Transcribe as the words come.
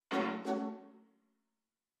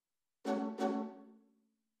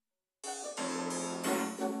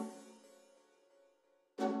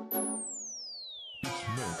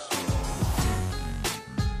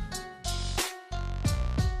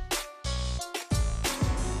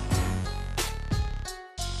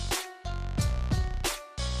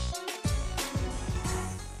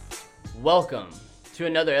Welcome to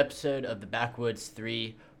another episode of the Backwoods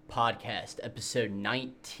 3 podcast, episode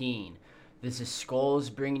 19. This is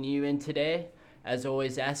Skulls bringing you in today, as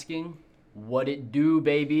always asking, what it do,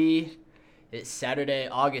 baby? It's Saturday,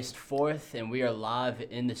 August 4th, and we are live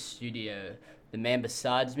in the studio. The man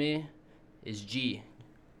besides me is G.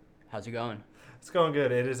 How's it going? It's going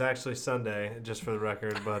good. It is actually Sunday, just for the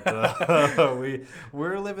record, but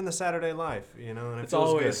we're living the Saturday life, you know, and it's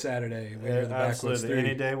always good. Saturday. Absolutely.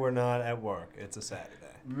 Any day we're not at work, it's a Saturday.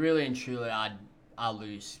 Really and truly, I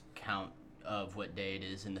lose count of what day it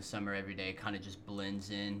is in the summer. Every day kind of just blends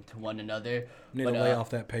in to one another. Need to lay off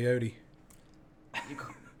that peyote.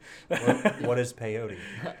 What is peyote?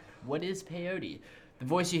 What is peyote? The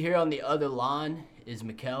voice you hear on the other line is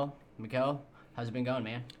Mikkel. Mikkel, how's it been going,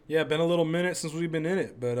 man? Yeah, been a little minute since we've been in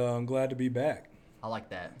it, but I'm glad to be back. I like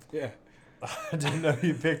that. Yeah. I didn't know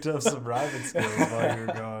you picked up some rhyming skills while you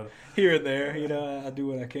were gone. Here and there, you know, I do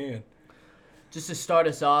what I can. Just to start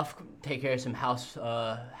us off, take care of some house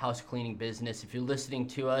cleaning business. If you're listening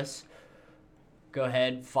to us, go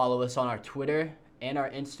ahead, follow us on our Twitter and our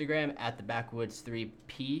Instagram at the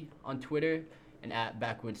Backwoods3P on Twitter and at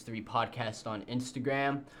Backwoods3 Podcast on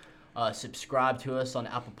Instagram. Subscribe to us on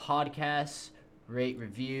Apple Podcasts, rate,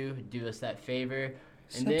 review, do us that favor.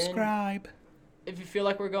 And subscribe. Then, if you feel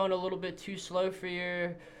like we're going a little bit too slow for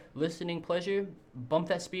your listening pleasure, bump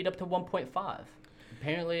that speed up to 1.5.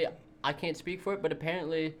 Apparently, I can't speak for it, but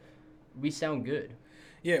apparently we sound good.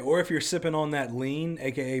 Yeah, or if you're sipping on that lean,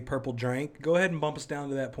 a.k.a. purple drink, go ahead and bump us down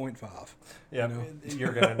to that 0.5. Yeah, you know?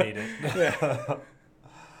 You're going to need it. Yeah.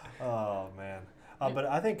 Oh, man. But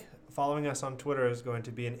I think following us on Twitter is going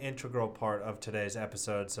to be an integral part of today's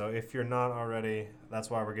episode. So if you're not already, that's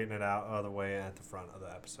why we're getting it out of the way at the front of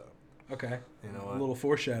the episode. Okay. You know a little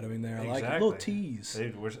foreshadowing there. I like it. A little tease.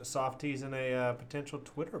 Dude, we're soft teasing a potential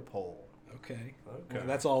Twitter poll. Okay. Well,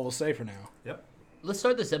 that's all we'll say for now. Yep. Let's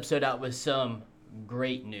start this episode out with some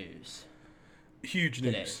great news. Huge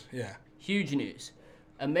news. Yeah. Huge news.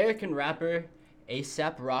 American rapper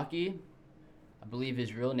A$AP Rocky, I believe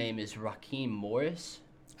his real name is Raheem Morris.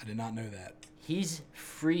 I did not know that. He's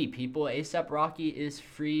free, people. A$AP Rocky is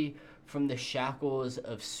free from the shackles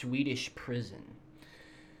of Swedish prison.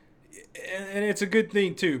 And it's a good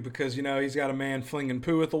thing, too, because, you know, he's got a man flinging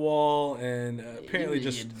poo at the wall and apparently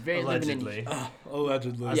allegedly.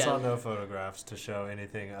 Allegedly. I saw no photographs to show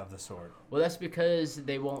anything of the sort. Well, that's because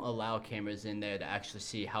they won't allow cameras in there to actually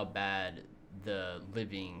see how bad the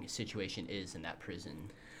living situation is in that prison.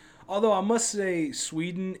 Although I must say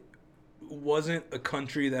Sweden wasn't a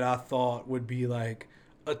country that I thought would be like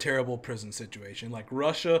a terrible prison situation. Like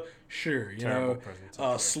Russia, sure, you know,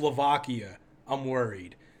 Slovakia, I'm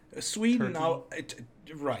worried. Sweden,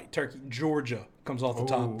 Turkey, Georgia comes off the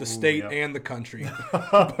top, the state and the country,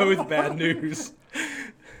 both bad news.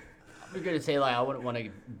 I'm gonna say I wouldn't want to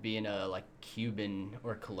be in a Cuban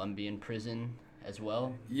or Colombian prison as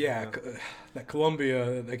well. Yeah, that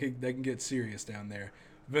Colombia, they can get serious down there.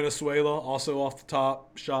 Venezuela, also off the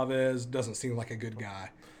top. Chavez doesn't seem like a good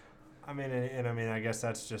guy. I mean, I guess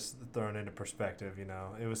that's just thrown into perspective, you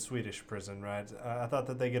know. It was Swedish prison, right? I thought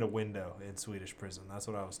that they get a window in Swedish prison. That's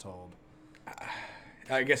what I was told.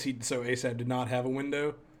 I guess A$AP did not have a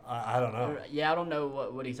window? I don't know. Yeah, I don't know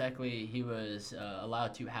what exactly he was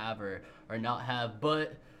allowed to have or not have.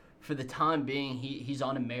 But for the time being, he's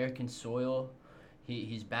on American soil.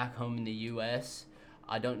 He's back home in the U.S.,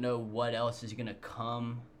 I don't know what else is going to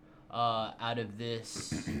come out of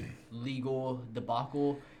this legal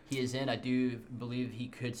debacle he is in. I do believe he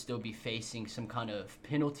could still be facing some kind of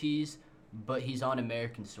penalties, but he's on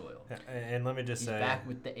American soil. And let me just say, he's back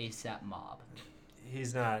with the A$AP mob.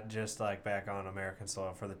 He's not just back on American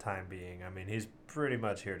soil for the time being. I mean, he's pretty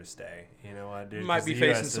much here to stay. You know what, dude? Might be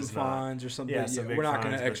facing some fines or something. Yeah, we're not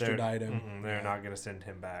going to extradite him. They're not going to send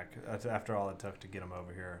him back. That's after all it took to get him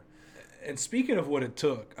over here. And speaking of what it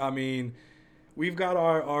took, I mean, we've got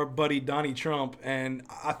our buddy Donnie Trump, and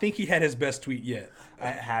I think he had his best tweet yet.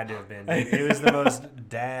 It had to have been. It was the most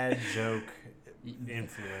dad joke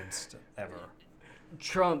influenced ever.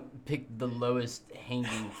 Trump picked the lowest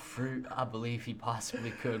hanging fruit I believe he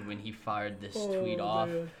possibly could when he fired this tweet off.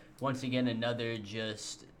 Man. Once again, another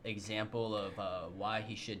just example of why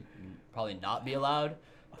he should probably not be allowed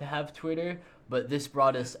to have Twitter. But this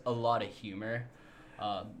brought us a lot of humor.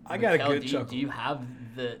 I got Mikkel, a good chuckle. Do you have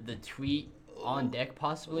the tweet on deck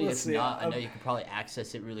possibly? Let's see. Not, I know you could probably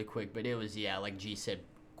access it really quick, but it was, like G said,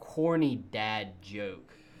 corny dad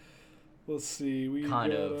joke. Let's see.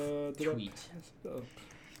 Tweet.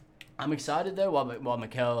 I'm excited though. While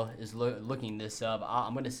Mikkel is looking this up,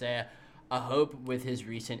 I'm gonna say I hope with his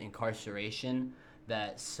recent incarceration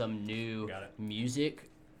that some new music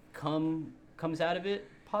comes out of it,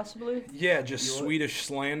 possibly. Yeah, just Swedish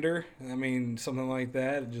slander. I mean, something like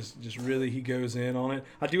that. Just really, he goes in on it.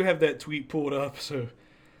 I do have that tweet pulled up. So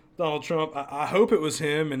Donald Trump, I hope it was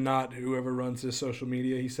him and not whoever runs his social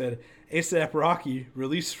media. He said, ASAP Rocky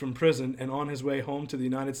released from prison and on his way home to the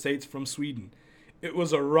United States from Sweden. It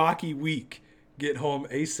was a rocky week. Get home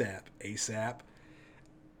ASAP. ASAP.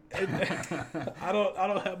 I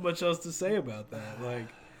don't have much else to say about that. Like,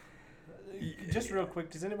 just real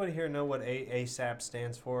quick, does anybody here know what ASAP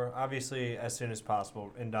stands for? Obviously, as soon as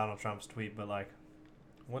possible in Donald Trump's tweet, but like,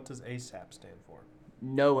 what does ASAP stand for?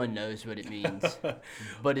 No one knows what it means,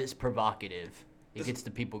 but it's provocative. It gets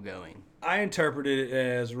the people going. I interpreted it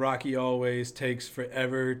as Rocky always takes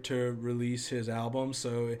forever to release his album,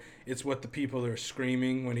 so it's what the people are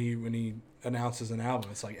screaming when he announces an album.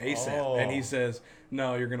 It's like ASAP, and he says,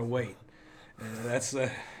 "No, you're gonna wait." And that's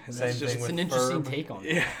just it's an interesting take on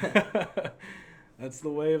it. Yeah. That's the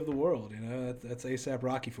way of the world, you know. That's ASAP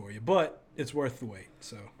Rocky for you, but it's worth the wait.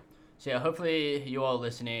 So yeah, hopefully you all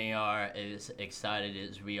listening are as excited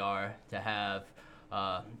as we are to have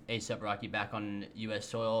ASAP Rocky back on U.S.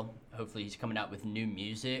 soil. Hopefully he's coming out with new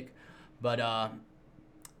music. But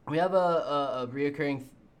we have a reoccurring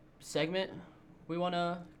segment we want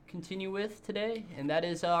to continue with today, and that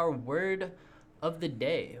is our word of the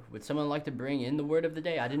day. Would someone like to bring in the word of the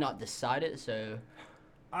day? I did not decide it, so...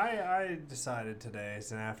 I decided today,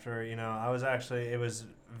 and after, it was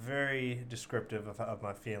very descriptive of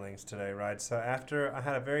my feelings today, right? So after I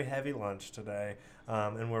had a very heavy lunch today,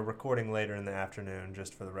 and we're recording later in the afternoon,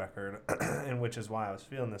 just for the record, and which is why I was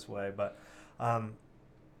feeling this way, but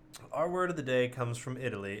our word of the day comes from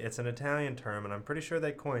Italy. It's an Italian term, and I'm pretty sure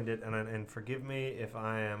they coined it, and forgive me if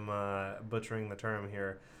I am butchering the term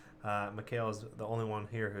here. Mikhail is the only one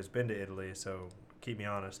here who's been to Italy, so keep me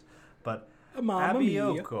honest, but...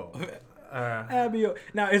 Abiocco. Abio.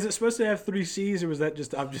 Now, is it supposed to have 3 C's, or was that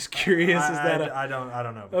just? I'm just curious. I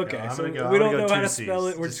don't know. Okay, I'm so gonna we don't know how to C's. spell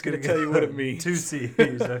it. We're just gonna tell you what it means. 2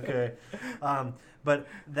 C's. Okay. But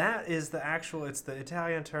that is the actual. It's the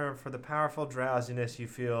Italian term for the powerful drowsiness you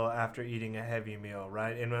feel after eating a heavy meal,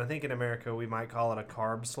 right? And I think in America we might call it a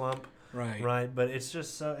carb slump. Right, but it's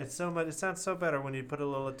just so much. It sounds so better when you put a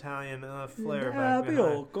little Italian flair back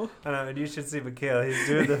behind. I know, and you should see Mikhail. He's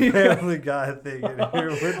doing the Family Guy thing in here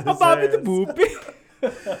with his hands.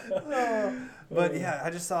 But yeah, I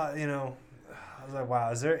just thought, I was like,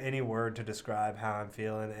 wow, is there any word to describe how I'm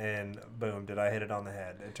feeling? And boom, did I hit it on the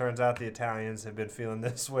head? It turns out the Italians have been feeling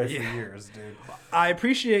this way for years, dude. I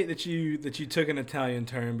appreciate that you took an Italian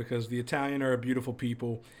term, because the Italian are a beautiful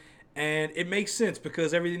people. And it makes sense,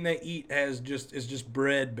 because everything they eat is just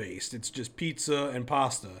bread based. It's just pizza and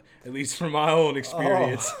pasta, at least from my own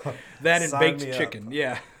experience. That and baked chicken,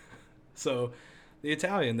 yeah. So, the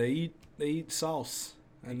Italian, they eat sauce.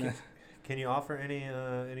 And can you offer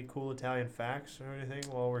any cool Italian facts or anything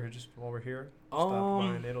while we're here? Stop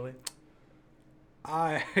by in Italy.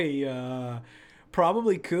 I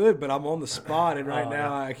probably could, but I'm on the spot, and right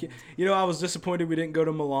now I can't. I was disappointed we didn't go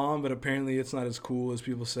to Milan, but apparently it's not as cool as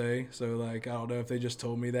people say. So, like, I don't know if they just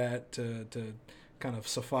told me that to kind of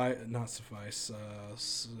pacify. Pacify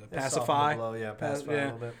a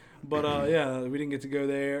little bit. But we didn't get to go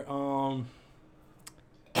there.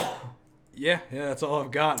 Yeah, that's all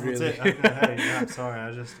I've got, really. That's it. Hey, I'm sorry.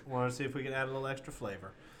 I just wanted to see if we could add a little extra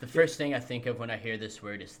flavor. The first thing I think of when I hear this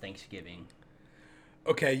word is Thanksgiving.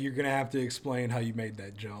 Okay, you're going to have to explain how you made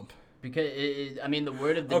that jump. Because, the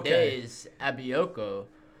word of the day is abiocco,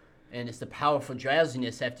 and it's the powerful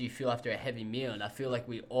drowsiness after you feel after a heavy meal. And I feel like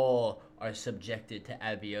we all are subjected to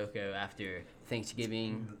abiocco after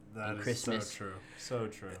Thanksgiving and Christmas. So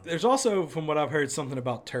true. There's also, from what I've heard, something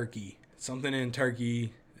about turkey. Something in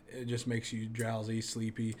turkey, it just makes you drowsy,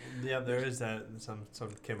 sleepy. Yeah, there is that some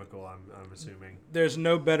chemical, I'm assuming. There's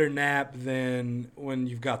no better nap than when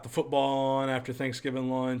you've got the football on after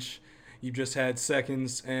Thanksgiving lunch. You've just had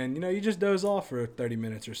seconds, and you just doze off for 30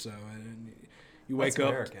 minutes or so, and you wake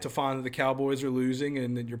up to find that the Cowboys are losing,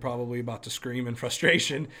 and that you're probably about to scream in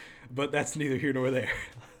frustration. But that's neither here nor there.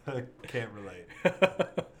 Can't relate.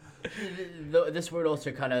 This word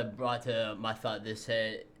also kind of brought to my thought this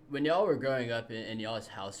head. When y'all were growing up in y'all's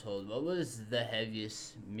household, what was the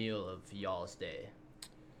heaviest meal of y'all's day?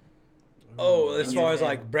 Oh, as far as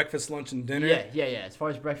like breakfast, lunch, and dinner? Yeah. As far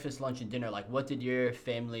as breakfast, lunch, and dinner, like what did your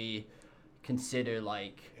family consider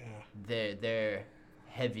like their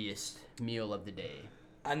heaviest meal of the day?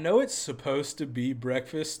 I know it's supposed to be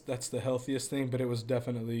breakfast. That's the healthiest thing, but it was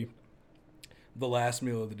definitely the last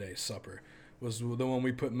meal of the day, supper, was the one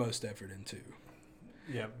we put most effort into.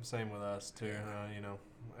 Yeah, same with us too.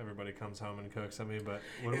 Everybody comes home and cooks. I mean, but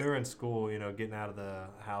when we were in school, getting out of the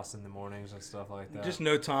house in the mornings and stuff like that. Just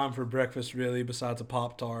no time for breakfast really, besides a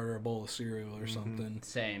Pop-Tart or a bowl of cereal or something.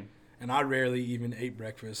 Same. And I rarely even ate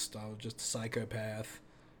breakfast. I was just a psychopath.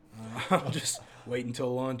 I would just wait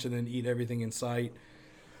until lunch and then eat everything in sight.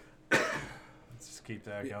 Let's just keep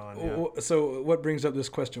that going. Yeah. So what brings up this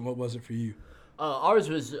question? What was it for you? Ours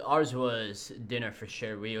was dinner for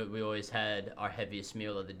sure. We always had our heaviest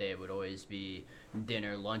meal of the day would always be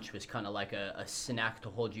dinner. Lunch was kind of like a snack to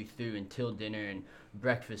hold you through until dinner, and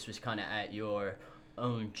breakfast was kind of at your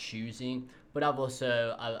own choosing. But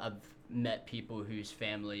I've met people whose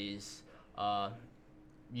families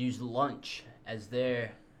use lunch as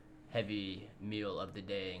their heavy meal of the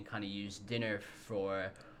day and kind of use dinner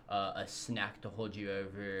for a snack to hold you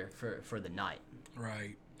over for the night.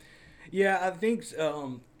 Right. Yeah, I think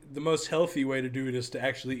the most healthy way to do it is to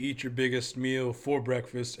actually eat your biggest meal for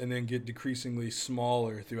breakfast and then get decreasingly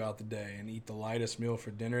smaller throughout the day and eat the lightest meal for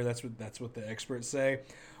dinner. That's what the experts say.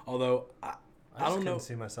 Although I don't know. Couldn't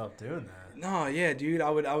see myself doing that. No, yeah, dude, I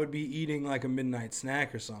would be eating like a midnight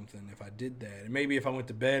snack or something if I did that. And maybe if I went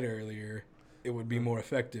to bed earlier, it would be more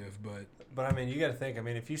effective. But I mean, you got to think. I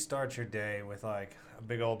mean, if you start your day with like a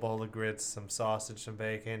big old bowl of grits, some sausage, some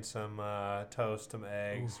bacon, some toast, some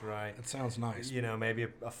eggs, right? That sounds nice. Maybe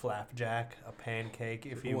a flapjack, a pancake,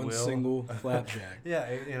 if you will. One single flapjack. Yeah,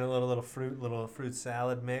 a little fruit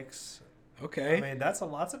salad mix. Okay. I mean, that's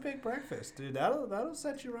a big breakfast, dude. That'll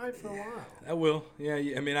set you right for a while. That will. Yeah.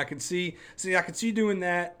 I mean, I can see doing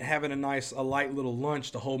that, having a light little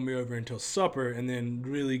lunch to hold me over until supper, and then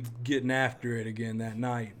really getting after it again that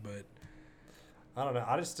night. But I don't know.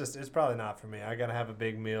 I just it's probably not for me. I gotta have a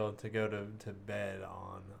big meal to go to bed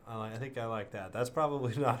on. I think I like that. That's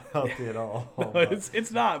probably not healthy at all. No,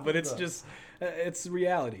 it's not. But it's just it's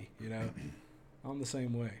reality. I'm the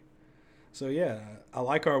same way. So yeah, I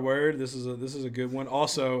like our word. This is a good one.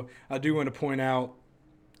 Also, I do want to point out,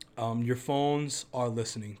 your phones are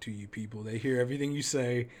listening to you people. They hear everything you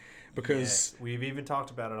say, because we've even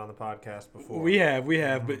talked about it on the podcast before. We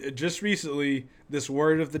have. But just recently, this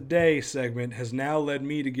word of the day segment has now led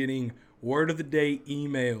me to getting word of the day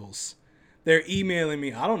emails. They're emailing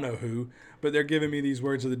me. I don't know who, but they're giving me these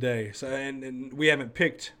words of the day. So and we haven't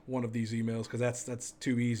picked one of these emails because that's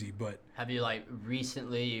too easy. But have you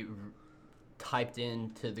recently typed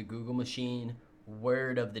into the Google machine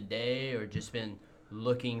word of the day, or just been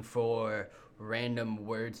looking for random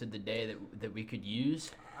words of the day that we could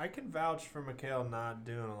use? I can vouch for Mikhail not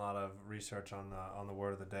doing a lot of research on the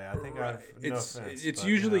word of the day. I think it's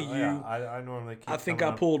usually you. Yeah, I normally keep I think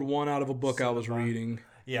I pulled one out of a book I was reading.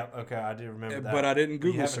 Yeah, okay, I do remember that. But I didn't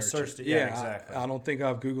Google search search it. Yeah, exactly. I don't think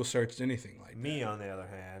I've Google searched anything like that. Me, on the other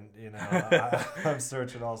hand, I'm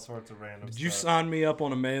searching all sorts of random stuff. Did you sign me up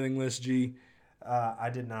on a mailing list, G? I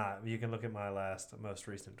did not. You can look at my most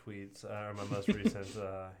recent tweets, or my most recent,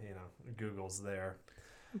 Googles there.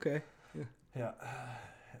 Okay. Yeah.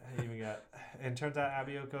 Even got, and turns out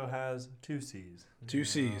Abioko has 2 C's. 2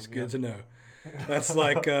 C's. Good to know. That's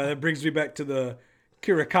like that brings me back to the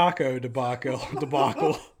Kirikako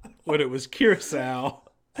debacle when it was Curacao,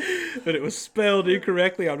 but it was spelled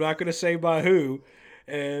incorrectly. I'm not going to say by who,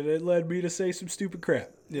 and it led me to say some stupid crap.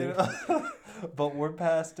 But we're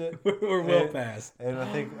past it. We're well past. And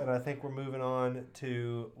I think we're moving on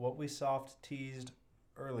to what we soft teased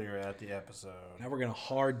earlier at the episode. Now we're gonna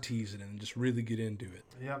hard tease it and just really get into it.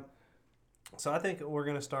 Yep. So I think we're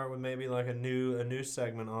gonna start with maybe like a new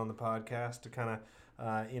segment on the podcast to kind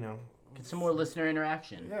of get some more listener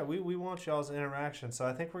interaction. Yeah, we want y'all's interaction. So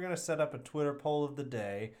I think we're gonna set up a Twitter poll of the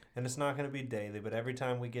day, and it's not gonna be daily, but every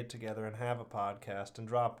time we get together and have a podcast and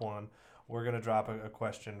drop one, we're going to drop a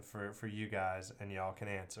question for you guys, and y'all can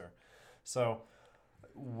answer. So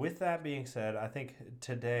with that being said, I think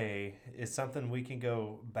today is something we can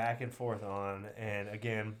go back and forth on. And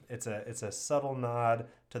again, it's a subtle nod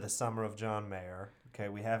to the summer of John Mayer. Okay,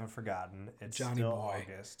 we haven't forgotten. It's Johnny still boy.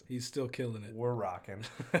 August. He's still killing it. We're rocking.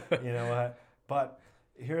 You know what? But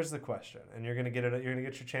here's the question, and you're going to get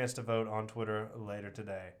your chance to vote on Twitter later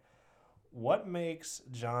today. What makes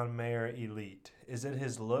John Mayer elite? Is it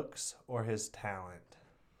his looks or his talent?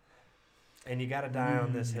 And you got to die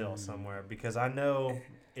on this hill somewhere, because I know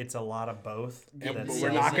it's a lot of both. But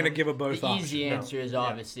we're not going to give a both option. The easy answer is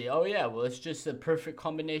obviously, it's just a perfect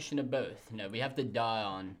combination of both. No, we have to die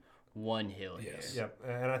on one hill here. Yep,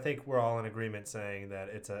 and I think we're all in agreement saying that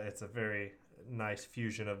it's a very nice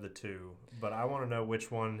fusion of the two. But I want to know which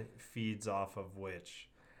one feeds off of which,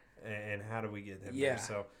 and how do we get him there?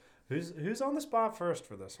 So. Who's on the spot first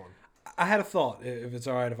for this one? I had a thought, if it's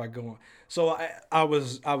all right if I go on. So I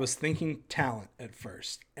was thinking talent at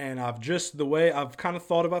first, and I've kind of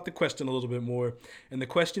thought about the question a little bit more, and the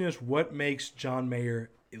question is, what makes John Mayer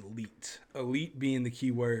elite? Elite being the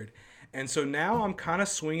key word. And so now I'm kind of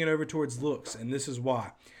swinging over towards looks, and this is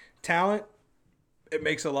why. Talent, it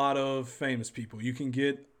makes a lot of famous people. You can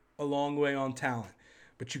get a long way on talent,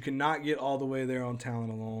 but you cannot get all the way there on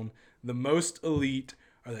talent alone. The most elite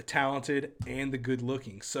are the talented and the good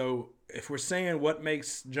looking. So if we're saying what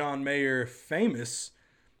makes John Mayer famous,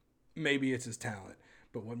 maybe it's his talent.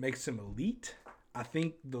 But what makes him elite, I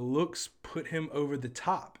think the looks put him over the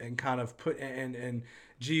top and kind of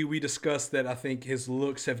we discussed that I think his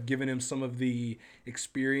looks have given him some of the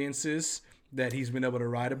experiences that he's been able to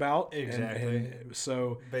write about. Exactly. And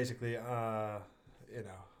so basically, what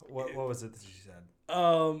was it that you said?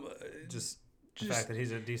 Just the fact that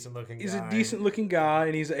he's a decent looking guy. He's a decent looking guy,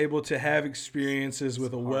 and he's able to have experiences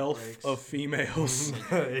with a wealth of females.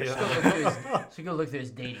 So go look through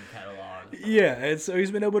his dating catalog. Yeah, and so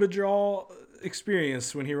he's been able to draw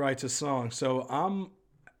experience when he writes a song. So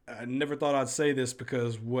I never thought I'd say this,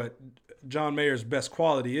 because what John Mayer's best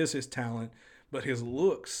quality is his talent, but his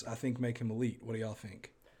looks, I think, make him elite. What do y'all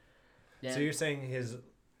think? Yeah. So you're saying his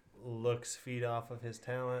looks feed off of his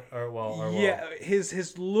talent,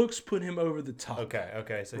 his looks put him over the top.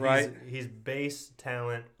 Okay. So right? he's base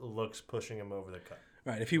talent, looks pushing him over the cut.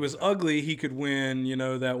 Right. If he was ugly, he could win. You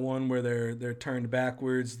know, that one where they're turned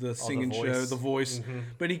backwards, the singing show, The Voice. Mm-hmm.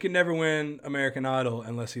 But he could never win American Idol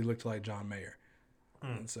unless he looked like John Mayer.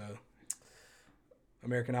 And so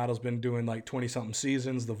American Idol's been doing like 20 something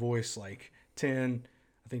seasons. The Voice like 10.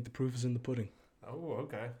 I think the proof is in the pudding. Oh,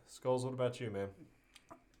 okay. Skulls, what about you, man?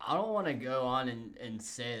 I don't want to go on and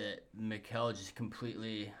say that Mikel just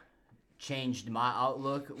completely changed my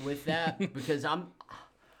outlook with that because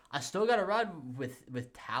I still got to ride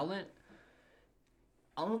with talent.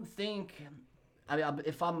 I don't think,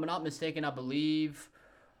 if I'm not mistaken, I believe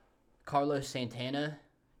Carlos Santana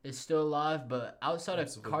is still alive, but outside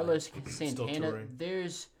of Carlos Santana,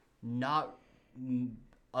 there's not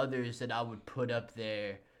others that I would put up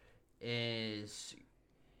there as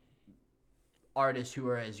artists who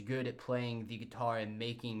are as good at playing the guitar and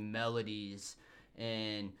making melodies,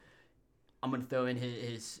 and I'm going to throw in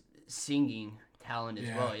his singing talent as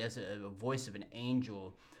well. He has a voice of an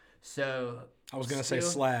angel. So I was going to say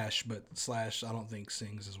Slash, but Slash I don't think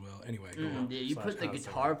sings as well. Anyway, go on. Yeah, you put the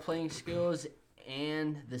guitar playing skills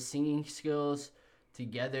and the singing skills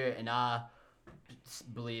together, and I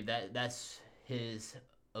believe that's his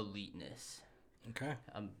eliteness. Okay.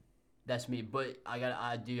 That's me, but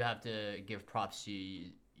I do have to give props to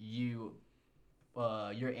you.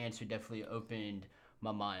 Your answer definitely opened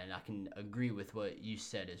my mind, and I can agree with what you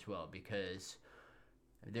said as well, because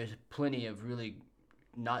there's plenty of really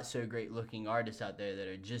not so great looking artists out there that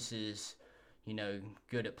are just as,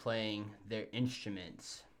 good at playing their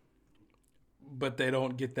instruments. But they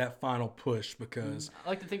don't get that final push because I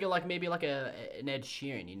like to think of maybe an Ed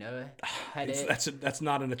Sheeran, That's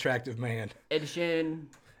not an attractive man. Ed Sheeran.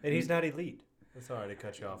 And he's not elite. Sorry to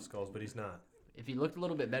cut you off, Skulls, but he's not. If he looked a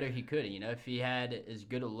little bit better, he could. If he had as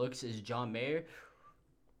good a looks as John Mayer,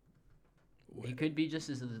 he could be just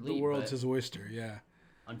as elite. The world's his oyster, yeah.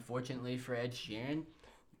 Unfortunately for Ed Sheeran,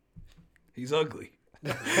 he's ugly.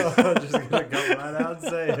 Just gonna go right out and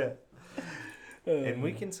say it, and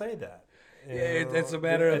we can say that. It's a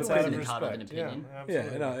matter of respect.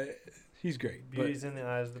 Yeah, he's great. Beauty's in the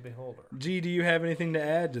eyes of the beholder. G, do you have anything to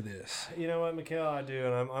add to this? You know what, Mikel, I do,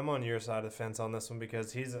 and I'm on your side of the fence on this one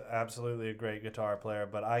because he's absolutely a great guitar player,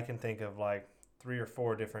 but I can think of 3 or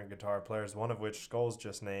 4 different guitar players, one of which Skulls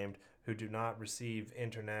just named, who do not receive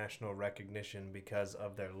international recognition because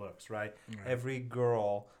of their looks, right? Every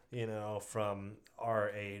girl, from our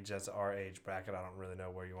age bracket, I don't really know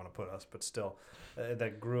where you want to put us, but still,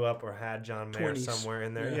 that grew up or had John Mayer 20s. Somewhere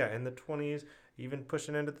in there. Yeah, in the 20s, even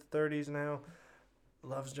pushing into the 30s now,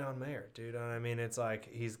 loves John Mayer, dude. I mean, it's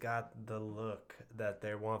he's got the look that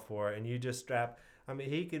they want for, and you just strap...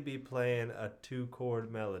 he could be playing a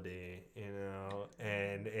 2-chord melody,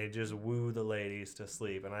 and it just woo the ladies to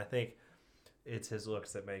sleep. And I think it's his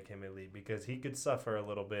looks that make him elite, because he could suffer a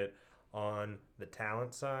little bit on the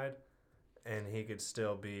talent side, and he could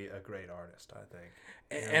still be a great artist, I think.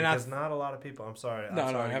 Because not a lot of people... I'm sorry. No,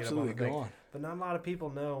 absolutely. Go on. But not a lot of people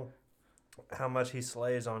know how much he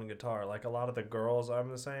slays on guitar. A lot of the girls,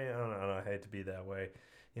 I'm saying, I don't know, I hate to be that way.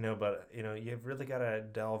 But you've really got to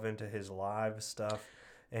delve into his live stuff,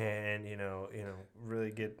 and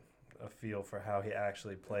really get a feel for how he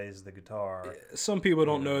actually plays the guitar. Some people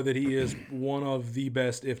don't know that he is one of the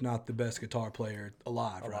best, if not the best, guitar player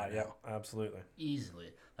alive right now. Absolutely.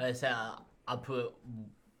 Easily. Like I said, I put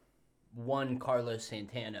one Carlos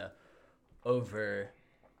Santana over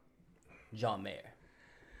John Mayer.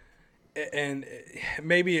 And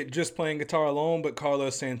maybe just playing guitar alone, but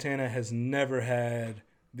Carlos Santana has never had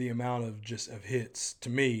the amount of hits to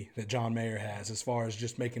me that John Mayer has, as far as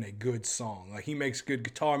just making a good song. Like, he makes good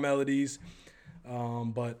guitar melodies,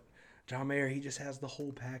 but John Mayer, he just has the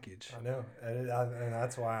whole package. I know, and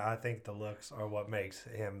that's why I think the looks are what makes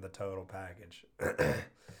him the total package.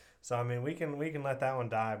 So I mean, we can let that one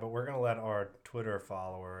die, but we're gonna let our Twitter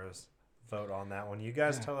followers vote on that one. You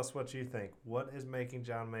guys tell us what you think. What is making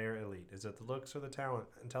John Mayer elite? Is it the looks or the talent?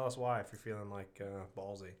 And tell us why if you're feeling like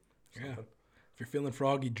ballsy. Yeah. If you're feeling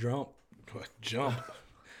froggy, jump.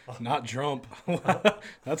 Not jump.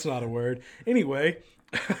 That's not a word. Anyway,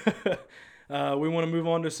 we want to move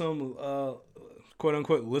on to some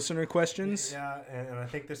quote-unquote listener questions. Yeah, and I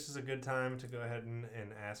think this is a good time to go ahead and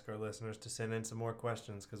ask our listeners to send in some more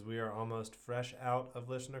questions, because we are almost fresh out of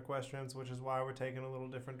listener questions, which is why we're taking a little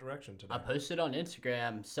different direction today. I posted on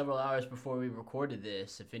Instagram several hours before we recorded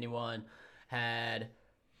this if anyone had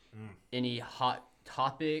any hot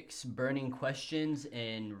topics, burning questions,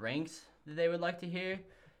 and ranks that they would like to hear.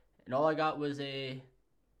 And all I got was a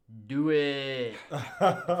do it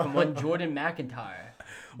from one Jordan McIntyre.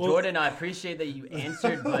 Well, Jordan, I appreciate that you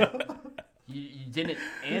answered, but you didn't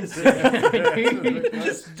answer.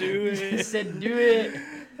 Just do it. You said do it.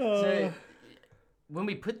 So when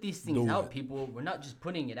we put these things out, people, we're not just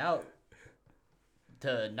putting it out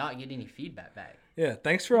to not get any feedback back. Yeah,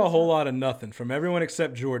 thanks for a whole lot of nothing from everyone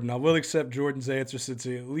except Jordan. I will accept Jordan's answer since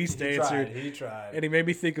he at least answered. He tried. And he made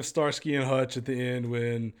me think of Starsky and Hutch at the end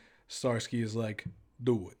when Starsky is like,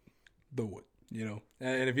 do it. You know,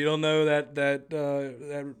 and if you don't know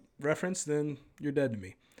that reference, then you're dead to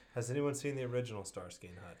me. Has anyone seen the original Starsky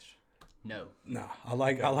and Hutch? No. I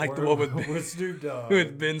like the one with Snoop Dogg,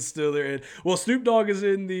 with Ben Stiller, and Snoop Dogg is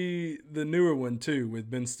in the newer one too with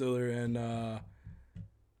Ben Stiller and.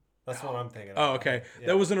 That's what I'm thinking. Oh, okay. Yeah.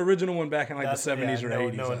 That was an original one back in the 70s or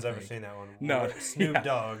 80s. No one's ever seen that one. No. Snoop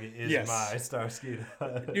Dogg is my Starsky and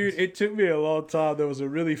Hutch. Dude, it took me a long time. There was a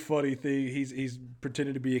really funny thing. He's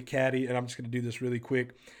pretending to be a caddy, and I'm just going to do this really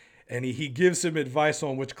quick. And he gives him advice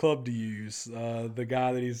on which club to use. The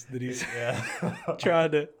guy that he's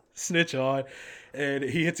trying to snitch on, and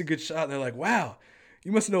he hits a good shot. And they're like, "Wow,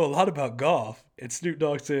 you must know a lot about golf." And Snoop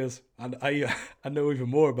Dogg says, I know even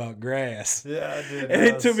more about grass. Yeah, I did. And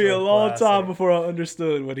it took me a long time before I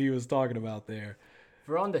understood what he was talking about there. If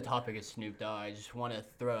we're on the topic of Snoop Dogg, I just want to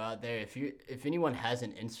throw out there, if anyone has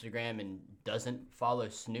an Instagram and doesn't follow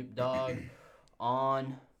Snoop Dogg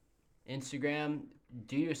on Instagram,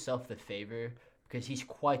 do yourself the favor, because he's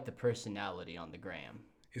quite the personality on the gram.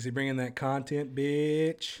 Is he bringing that content,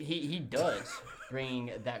 bitch? He does bring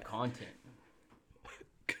that content.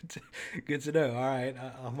 Good to know. All right,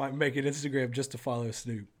 I might make an Instagram just to follow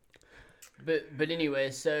Snoop. But anyway,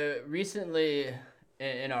 so recently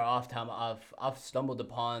in our off time, I've stumbled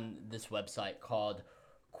upon this website called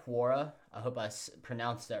Quora. I hope I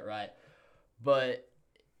pronounced that right, but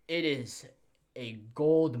it is a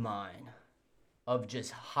gold mine of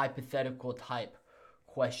just hypothetical type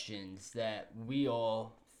questions that we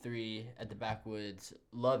all three at the Backwoods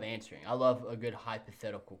love answering. I love a good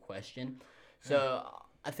hypothetical question, so.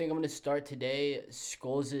 I think I'm going to start today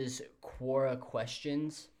Skulls' Quora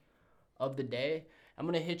questions of the day. I'm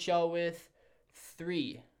going to hit y'all with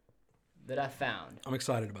 3 that I found. I'm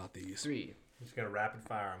excited about these. 3. I'm just going to rapid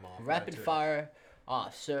fire them off. Rapid fire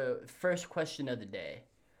off. So, first question of the day.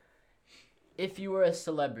 If you were a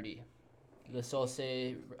celebrity, let's all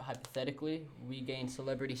say hypothetically, we gain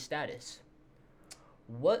celebrity status.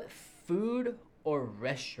 What food or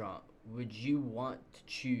restaurant would you want to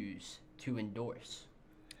choose to endorse?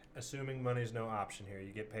 Assuming money's no option here,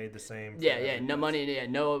 you get paid the same. No money. Yeah,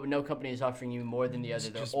 no company is offering you more than the other.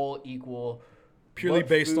 They're all equal. Purely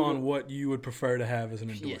based on what you would prefer to have as an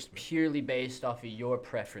endorsement. Yes, purely based off of your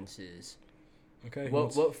preferences. Okay.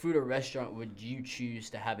 What food or restaurant would you choose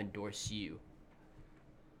to have endorse you?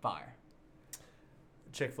 Fire.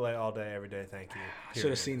 Chick-fil-A all day, every day. Thank you. I should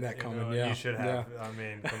have seen that coming. Yeah, you should have. Yeah. I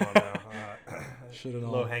mean, come on now. Should have.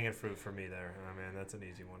 Low-hanging fruit for me there. I mean, that's an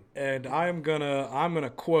easy one. And I'm gonna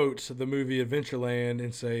quote the movie Adventureland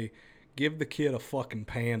and say, "Give the kid a fucking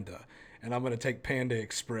panda," and I'm gonna take Panda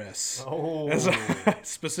Express. Oh,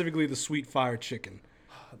 specifically the sweet fire chicken.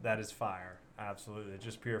 That is fire. Absolutely,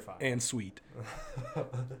 just pure fire. And sweet.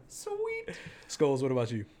 Sweet. Skulls, what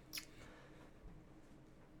about you?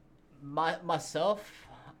 Myself,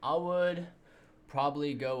 I would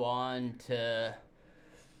probably go on to.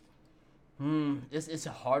 It's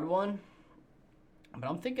a hard one, but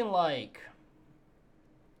I'm thinking like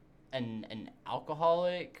an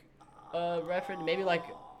alcoholic reference, maybe like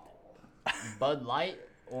Bud Light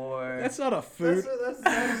or. That's not a food. That's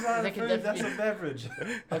not a food. That's a beverage.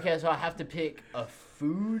 Okay, so I have to pick a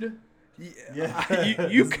food. Yeah.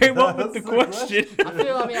 you came up with the question. I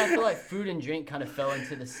feel like food and drink kind of fell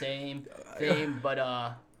into the same thing,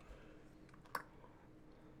 but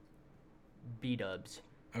B-dubs.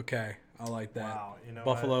 Okay, I like that. Wow, you know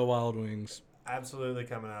Buffalo Wild Wings. Absolutely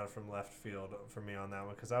coming out from left field for me on that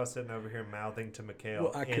one because I was sitting over here mouthing to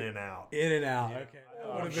Mikhail Well, in and out. In and out. Yeah. Okay.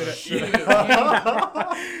 Oh, Would have been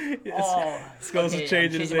Shit. Skulls is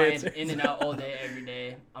changing his my answer. in and out all day, every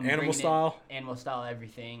day. I'm Animal bringing style? Animal style,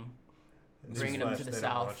 everything. Newsflash, Bringing them to the they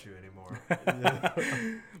South. Don't want you anymore. But I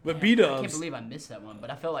can't B-dubs. believe I missed that one, but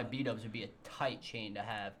I felt like B-dubs would be a tight chain to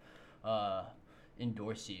have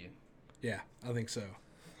endorse you. Yeah, I think so.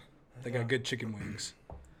 They got good chicken wings.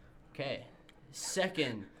 Okay,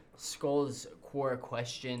 second Skull's core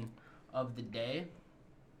question of the day.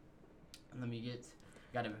 Let me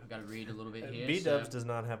gotta read a little bit here. B-dubs does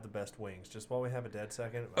not have the best wings. Just while we have a dead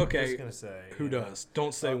second, Okay, I'm just gonna say Who does?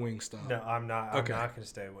 Don't say Wingstop. No, I'm not. Okay. I'm not gonna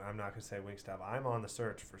say Wingstop. I'm on the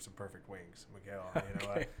search for some perfect wings, Miguel.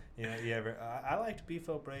 You know, Okay. I liked Beef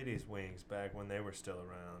O'Brady's wings back when they were still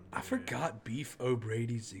around. I forgot Beef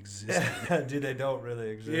O'Brady's existed. Dude, they don't really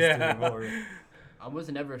exist Yeah. anymore. I was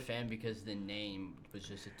never a fan because the name was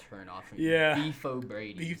just a turn off. For Yeah. Beef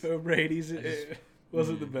O'Brady's. Beef O'Brady's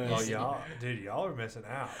wasn't the best. Oh, y'all are missing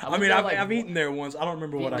out. I mean, I've eaten there once. I don't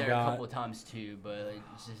remember what I there a got. couple of times too, but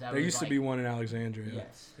it's just, There used to be one in Alexandria.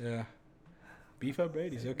 Yes. Yeah. Beef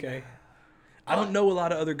O'Brady's, okay. I don't know a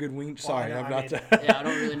lot of other good wings. Sorry, Well, I'm I not. mean- Yeah, I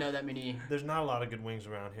don't really know that many. There's not a lot of good wings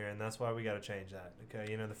around here, and that's why we got to change that.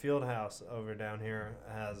 Okay, the Field House over down here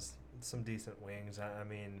has some decent wings. I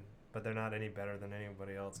mean, but they're not any better than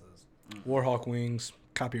anybody else's. Warhawk wings,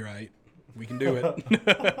 copyright. We can do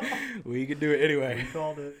it. We can do it anyway. We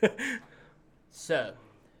called it. So,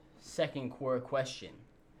 second core question.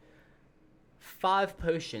 5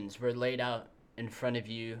 potions were laid out in front of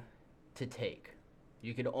you to take.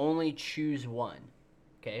 You could only choose one.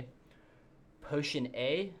 Okay? Potion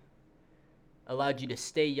A allowed you to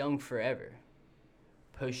stay young forever.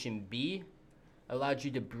 Potion B allowed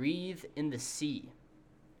you to breathe in the sea.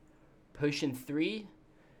 Potion 3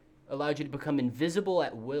 allowed you to become invisible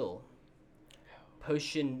at will.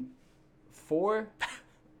 Potion 4,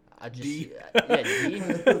 D. D,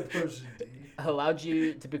 allowed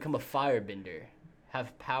you to become a firebender,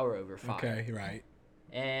 have power over fire. Okay, right.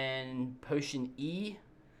 And Potion E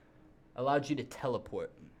allowed you to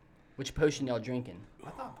teleport. Which potion y'all drinking?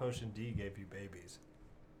 I thought Potion D gave you babies.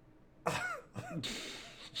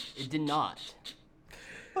 It did not.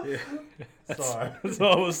 Yeah. Sorry. That's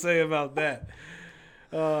all I will say about that.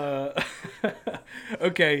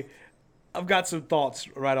 Okay, I've got some thoughts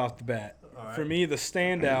right off the bat. right. For me, the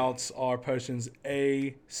standouts are potions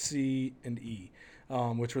A, C, and E,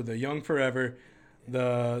 which were the Young Forever,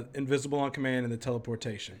 the Invisible on Command, and the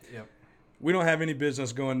Teleportation. Yep. We don't have any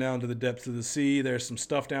business going down to the depths of the sea. There's some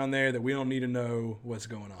stuff down there that we don't need to know what's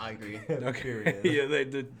going on. I agree. Okay. Period. Yeah,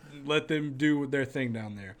 they let them do their thing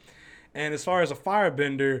down there. And as far as a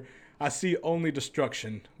firebender, I see only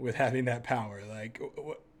destruction with having that power. Like,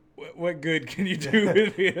 what good can you do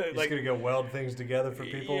with it? You're just gonna go weld things together for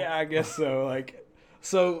people. Yeah, I guess so.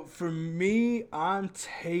 So for me, I'm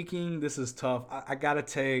taking. This is tough. I gotta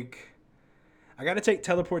take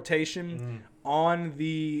teleportation on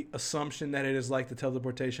the assumption that it is like the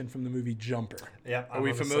teleportation from the movie Jumper. Yeah. Are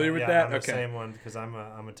we familiar with that? I'm the Okay. same one because I'm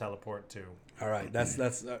a teleport too. All right, that's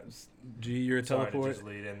G. You're a Sorry teleport. to just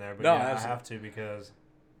lead in there, but No, yeah, I absolutely. have to because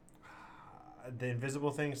the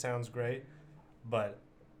invisible thing sounds great, but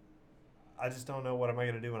I just don't know what am I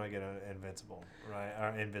going to do when I get invincible, right?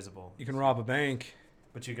 Or invisible. You can rob a bank.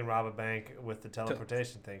 But you can rob a bank with the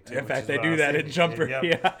teleportation thing too. In which fact, is they what I do was that in thinking. Jumper. Yep.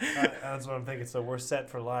 Yeah. That's what I'm thinking. So we're set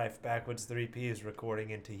for life. Backwoods 3Ps recording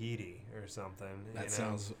in Tahiti or something. That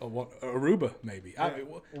sounds Aruba maybe. Yeah.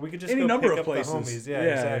 We could just any go number pick of up places. the homies. Yeah,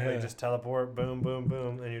 Yeah, exactly. yeah. Just teleport, boom, boom,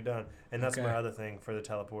 boom, and you're done. And that's Okay. my other thing for the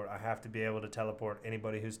teleport. I have to be able to teleport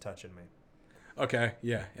anybody who's touching me. Okay,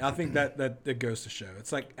 yeah. I think that goes to show.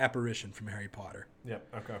 It's like apparition from Harry Potter. Yep.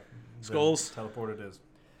 Okay. Skulls? Then teleport it is.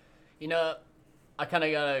 I kind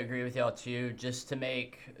of gotta agree with y'all too. Just to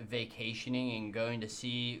make vacationing and going to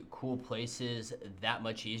see cool places that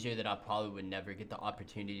much easier that I probably would never get the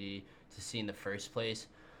opportunity to see in the first place.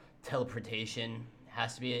 Teleportation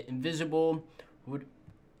has to be invisible.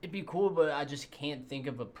 It'd be cool, but I just can't think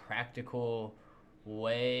of a practical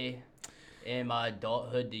way in my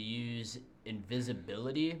adulthood to use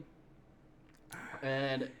invisibility.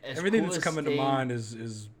 And everything that's coming to mind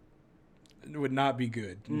is would not be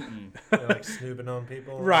good. Like snooping on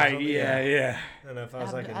people. Right? Yeah. And if I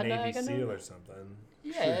was like a Navy SEAL or something.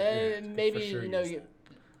 Yeah, sure, maybe sure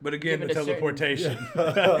but again, the teleportation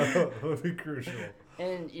would be crucial.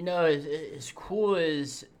 And as cool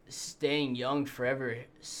as staying young forever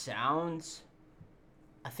sounds,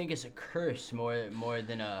 I think it's a curse more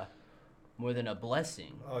than a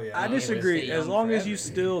blessing. Oh yeah, I disagree. As long as you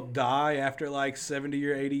still die after like 70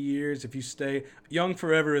 or 80 years, if you stay young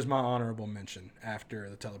forever is my honorable mention after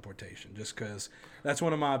the teleportation. Just because that's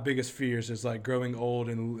one of my biggest fears is like growing old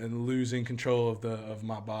and losing control of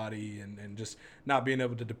my body and just not being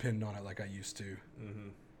able to depend on it like I used to. Mm-hmm.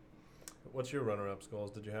 What's your runner-up,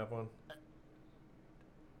 Skulls? Did you have one?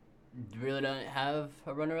 Really don't have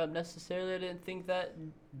a runner-up necessarily. I didn't think that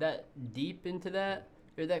deep into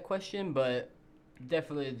that question, but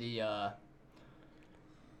definitely the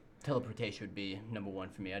teleportation would be number one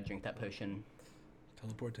for me. I'd drink that potion.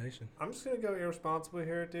 Teleportation. I'm just gonna go irresponsible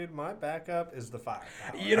here, dude. My backup is the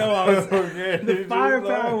firepower. The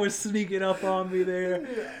firepower was sneaking up on me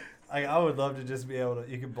there. I would love to just be able to.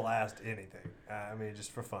 You could blast anything.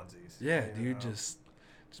 Just for funsies. Yeah, dude, just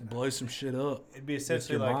blow some shit up. It'd be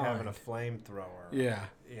essentially like having a flamethrower. Yeah.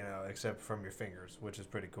 Except from your fingers, which is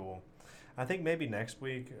pretty cool. I think maybe next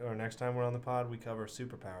week or next time we're on the pod, we cover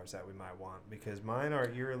superpowers that we might want because mine are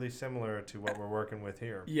eerily similar to what we're working with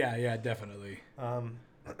here. Yeah, definitely.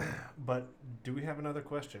 But do we have another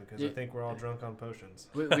question? Because I think we're all drunk on potions.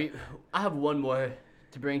 I have one more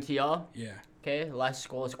to bring to y'all. Yeah. Okay, last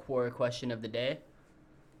Skulls Core question of the day.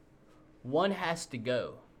 One has to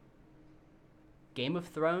go. Game of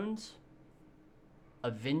Thrones,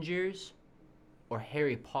 Avengers, or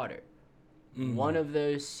Harry Potter. One of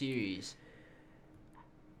those series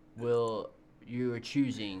you are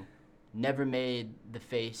choosing never made the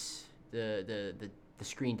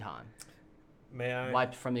screen time. May I?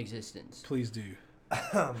 Wiped from existence. Please do.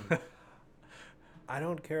 I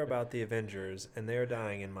don't care about the Avengers, and they're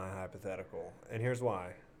dying in my hypothetical. And here's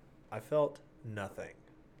why. I felt nothing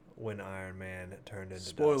when Iron Man turned into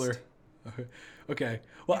Spoiler. dust. Okay.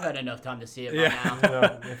 Well, I've had enough time to see it by now.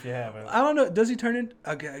 No, if you haven't. I don't know. Does he turn in?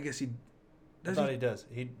 Okay, I guess he... I thought he does.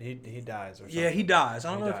 He dies or something. Yeah, he dies.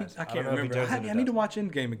 I don't know if I can't remember. I need to watch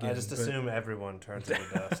Endgame again. I just assume everyone turns into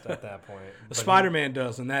dust at that point. Spider-Man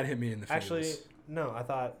does, and that hit me in the face. Actually, no. I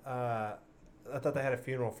thought they had a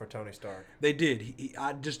funeral for Tony Stark. They did.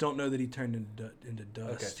 I just don't know that he turned into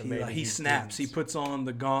dust. Okay, so maybe he snaps. He puts on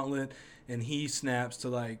the gauntlet, and he snaps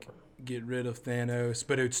to get rid of Thanos.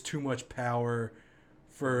 But it's too much power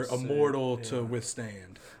for a mortal to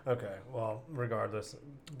withstand. Okay, well, regardless,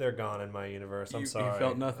 they're gone in my universe. I'm sorry. You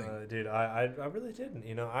felt nothing. Dude, I really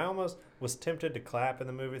didn't. I almost was tempted to clap in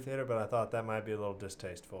the movie theater, but I thought that might be a little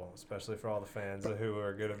distasteful, especially for all the fans who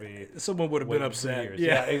are going to be... Someone would have been upset.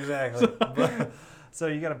 Yeah, exactly. So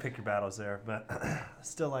you got to pick your battles there, but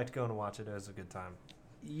still like to go and watch it. It was a good time.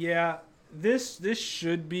 Yeah, this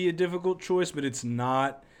should be a difficult choice, but it's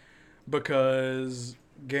not because...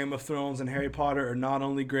 Game of Thrones and Harry Potter are not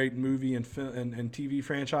only great movie and TV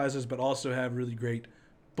franchises, but also have really great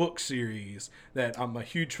book series. That I'm a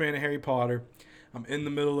huge fan of Harry Potter. I'm in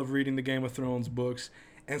the middle of reading the Game of Thrones books,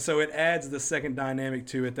 and so it adds the second dynamic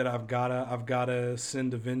to it that I've gotta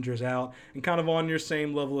send Avengers out. And kind of on your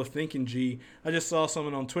same level of thinking, G, I just saw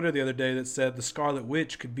someone on Twitter the other day that said the Scarlet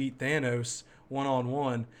Witch could beat Thanos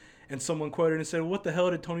 1-on-1, and someone quoted and said, "What the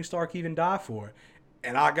hell did Tony Stark even die for?"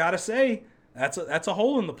 And I gotta say, that's a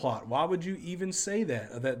hole in the plot. Why would you even say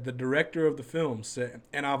that? That the director of the film said,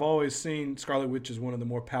 and I've always seen Scarlet Witch as one of the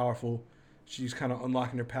more powerful. She's kind of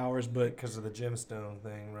unlocking her powers, but because of the gemstone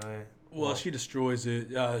thing, right? Well, she destroys it.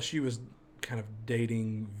 She was kind of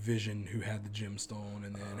dating Vision, who had the gemstone,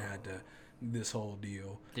 and then had this whole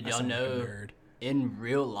deal. Did y'all know in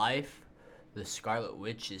real life, the Scarlet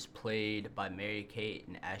Witch is played by Mary-Kate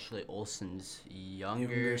and Ashley Olsen's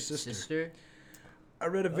younger sister? I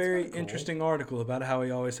read a very interesting article about how she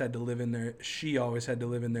always had to live in their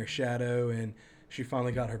shadow, and she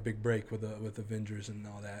finally got her big break with Avengers and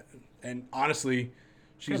all that. And honestly,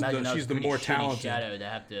 she's the more talented shadow to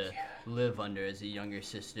have to live under as a younger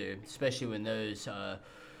sister, especially when those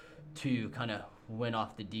two kind of went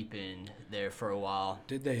off the deep end there for a while.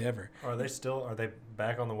 Did they ever? Are they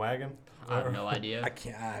back on the wagon? I have no idea. I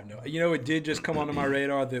have no. It did just come onto my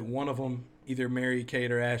radar that one of them, either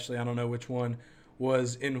Mary-Kate or Ashley, I don't know which one,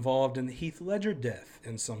 was involved in the Heath Ledger death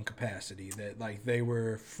in some capacity. That they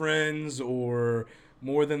were friends or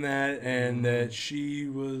more than that, and that she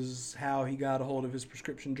was how he got a hold of his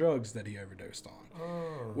prescription drugs that he overdosed on.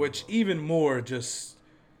 Oh. Which even more just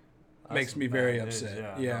makes That's me very bad news,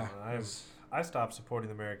 upset. No, I stopped supporting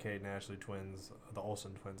the Mary-Kate and Ashley twins, the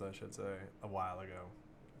Olsen twins, I should say, a while ago.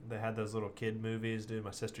 They had those little kid movies, dude.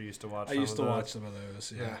 My sister used to watch. I used to watch some of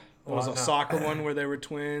those. Yeah, Yeah. There was Well, a no. soccer one where they were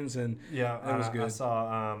twins, and Yeah, that was good. I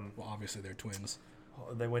saw. Well, obviously they're twins.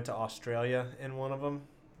 They went to Australia in one of them.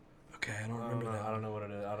 Okay, I don't remember that. I don't know what it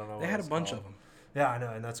is. I don't know. They had a bunch of them. Yeah, I know,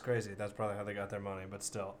 and that's crazy. That's probably how they got their money. But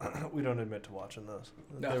still, we don't admit to watching those.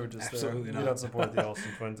 No, They were just absolutely there. not. We don't support the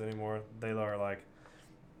Olsen twins anymore. They are like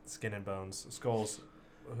skin and bones. Skulls.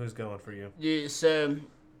 Who's going for you? Yeah, so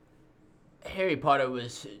Harry Potter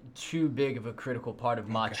was too big of a critical part of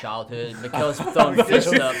my childhood. Mikhail's throwing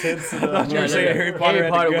fist up. You were saying Harry Potter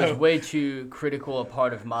had to go. was way too critical a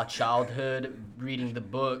part of my childhood. Reading the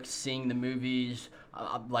books, seeing the movies.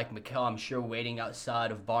 I'm like Mikhail, I'm sure waiting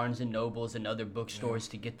outside of Barnes and Nobles and other bookstores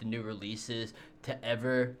to get the new releases to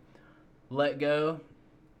ever let go.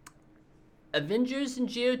 Avengers and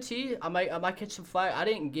GOT, I might catch some flack. I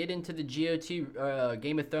didn't get into the GOT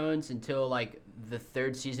Game of Thrones until like the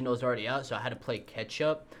third season was already out, so I had to play catch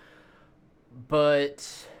up. But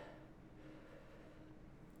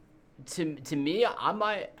to me, I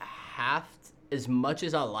might have to, as much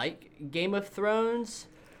as I like Game of Thrones,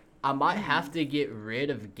 I might have to get rid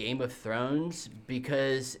of Game of Thrones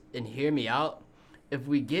because, and hear me out, if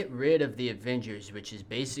we get rid of the Avengers, which is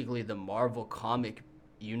basically the Marvel comic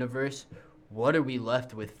universe, what are we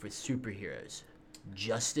left with for superheroes?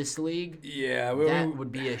 Justice League? Yeah, That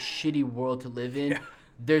would be a shitty world to live in. Yeah.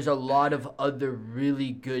 There's a lot of other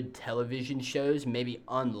really good television shows, maybe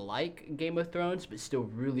unlike Game of Thrones, but still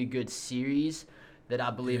really good series that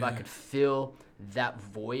I believe I could fill that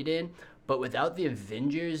void in. But without the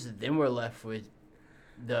Avengers, then we're left with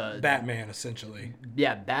the Batman, essentially.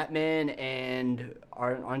 Yeah, Batman and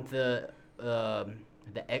aren't the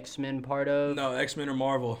X-Men part of? No, X-Men or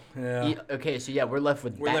Marvel. Yeah. Okay, so yeah, we're left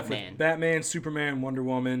with We're Batman. left with Batman, Superman, Wonder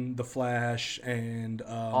Woman, The Flash, and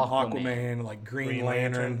Aquaman, like Green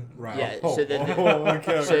Lantern. Right. Yeah, Oh,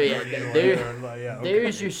 so yeah,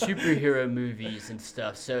 there's your superhero movies and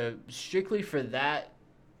stuff. So strictly for that,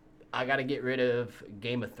 I got to get rid of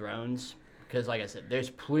Game of Thrones because, like I said, there's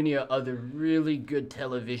plenty of other really good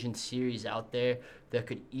television series out there that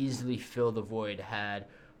could easily fill the void had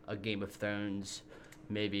a Game of Thrones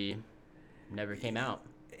maybe never came out.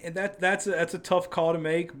 And that's a tough call to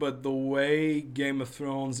make, but the way Game of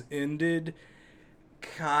Thrones ended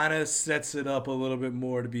kind of sets it up a little bit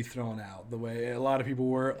more to be thrown out. The way a lot of people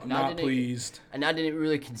were not pleased. And I didn't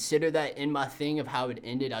really consider that in my thing of how it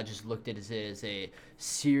ended. I just looked at it as a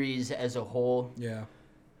series as a whole. Yeah.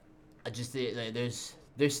 I just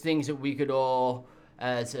there's things that we could all,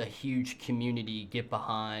 as a huge community, get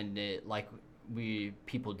behind it, like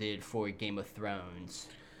people did for Game of Thrones.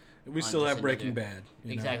 We still have Breaking Bad.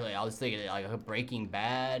 Exactly. I was thinking like Breaking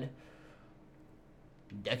Bad,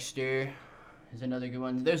 Dexter is another good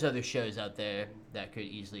one. There's other shows out there that could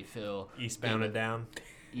easily fill. Eastbound and Down.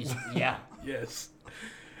 Yeah. Yes.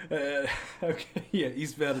 Okay. Yeah,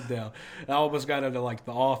 Eastbound and Down. I almost got into like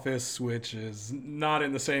The Office, which is not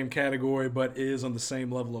in the same category, but is on the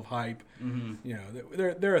same level of hype. Mm-hmm. You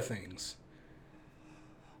know, there are things.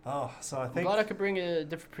 Oh, so I I'm think glad I could bring a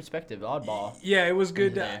different perspective. Oddball. Yeah, it was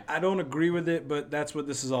good. There. I don't agree with it, but that's what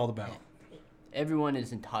this is all about. Everyone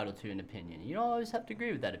is entitled to an opinion. You don't always have to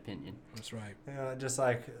agree with that opinion. That's right. just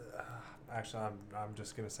like, actually, I'm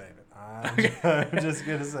just gonna save it. I'm just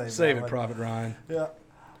gonna save it. Save it, Prophet Ryan. Yeah.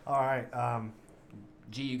 All right.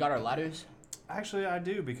 Gee, you got our ladders? Actually, I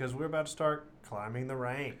do because we're about to start climbing the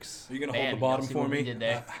ranks. Are you gonna Man, hold the bottom y'all see for what we me? did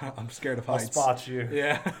there? I'm scared of I'll heights. spot you.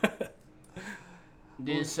 Yeah.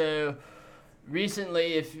 Dude, so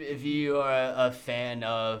recently, if you are a fan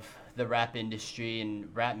of the rap industry and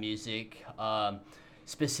rap music,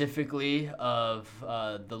 specifically of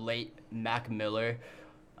the late Mac Miller,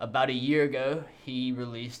 about a year ago, he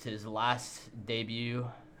released his last major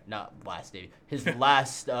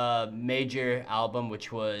album,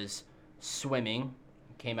 which was Swimming.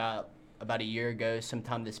 Came out about a year ago,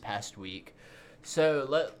 sometime this past week.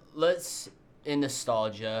 So let's, in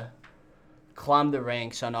nostalgia, climb the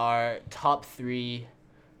ranks on our top 3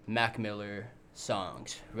 Mac Miller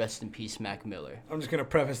songs. Rest in peace, Mac Miller. I'm just gonna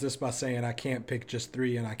preface this by saying I can't pick just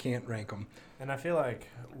 3 and I can't rank them. And I feel like,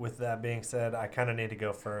 with that being said, I kind of need to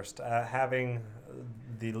go first. Having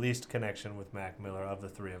the least connection with Mac Miller of the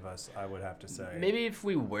 3 of us, I would have to say. Maybe if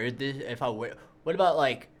we word this, what about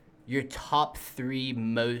like your top 3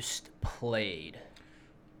 most played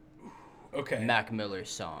Okay. Mac Miller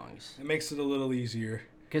songs? It makes it a little easier.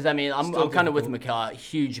 Because I mean, I'm Still kind of with difficult. Mikal,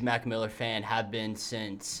 huge Mac Miller fan, have been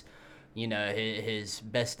since, his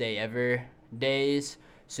best day ever days.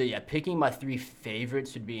 So yeah, picking my three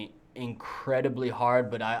favorites would be incredibly hard,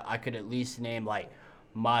 but I could at least name like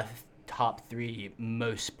my top three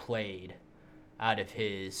most played out of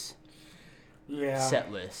his Yeah, set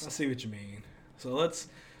I list. see what you mean. So let's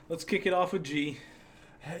kick it off with G.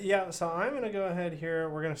 Yeah, so I'm gonna go ahead here.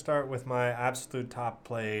 We're gonna start with my absolute top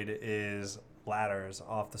played is Ladders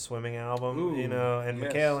off the Swimming album. Ooh, And yes.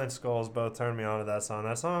 Mikhail and Skulls both turned me on to that song.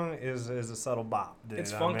 That song is a subtle bop, dude.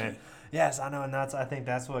 It's I funky. mean, yes, I know, and I think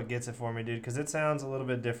that's what gets it for me, dude, because it sounds a little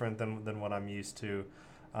bit different than what I'm used to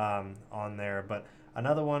on there. But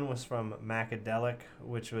another one was from Macadelic,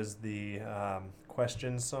 which was the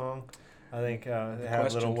Questions song. I think it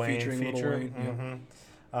had Lil Question Wayne featuring Lil feature. Wayne,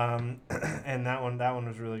 yeah. And that one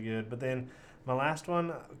was really good. But then my last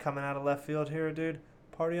one coming out of left field here, dude,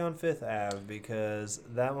 Party on Fifth Ave, because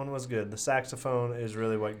that one was good. The saxophone is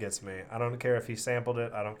really what gets me. I don't care if he sampled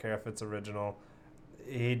it. I don't care if it's original.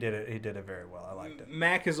 He did it very well. I liked it.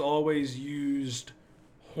 Mac has always used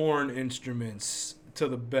horn instruments to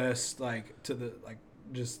the best,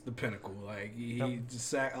 just the pinnacle. Like he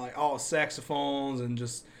just all saxophones and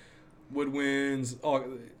just woodwinds.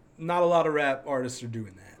 Not a lot of rap artists are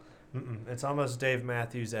doing that. It's almost Dave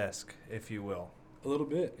Matthews-esque, if you will. A little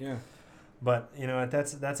bit, yeah. But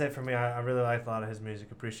that's it for me. I really like a lot of his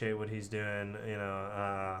music. Appreciate what he's doing.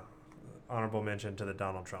 Honorable mention to the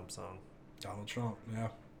Donald Trump song. Donald Trump, yeah.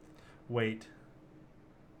 Wait.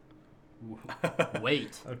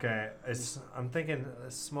 Wait. Okay, I'm thinking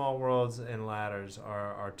Small Worlds and Ladders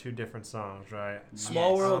are two different songs, right?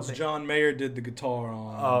 Small Yes. Worlds, John Mayer did the guitar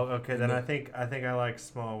on. Oh, okay. Then I think I like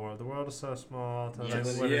Small World. The world is so small.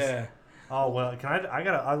 Yeah. Oh well,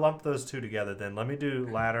 I lump those two together then. Let me do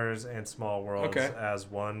Ladders and Small Worlds Okay. as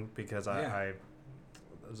one because I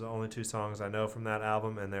those are the only two songs I know from that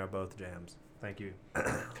album and they're both jams. Thank you.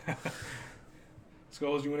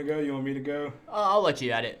 Skulls, you want to go? You want me to go? I'll let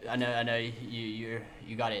you at it. I know you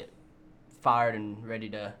got it fired and ready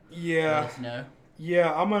to Yeah. let us know.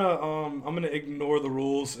 Yeah, I'm gonna ignore the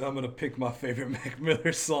rules. I'm gonna pick my favorite Mac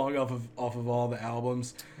Miller song off of all the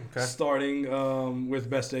albums, Okay. starting with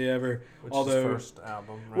Best Day Ever. Which although, is his first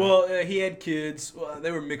album, right? well, he had kids. Well,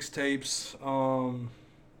 they were mixtapes.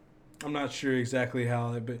 I'm not sure exactly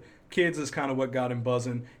how, but Kids is kind of what got him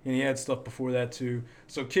buzzing, and he had stuff before that too.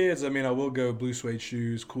 So Kids, I mean, I will go Blue Suede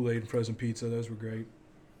Shoes, Kool-Aid and Frozen Pizza. Those were great.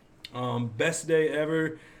 Best Day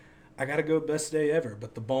Ever. I gotta go Best Day Ever,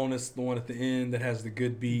 but the bonus, the one at the end that has the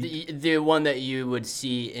good beat. The one that you would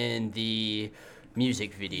see in the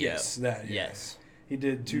music video. Yes, that. Yeah. Yes. He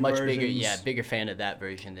did two Much versions. bigger, yeah, bigger fan of that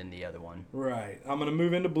version than the other one. Right. I'm gonna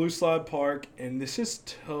move into Blue Slide Park, and this is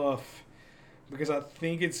tough because I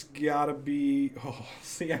think it's gotta be. Oh,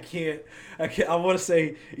 see, I can't. I want to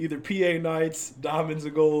say either PA Nights, Diamonds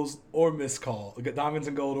and Golds, or Missed Call. Diamonds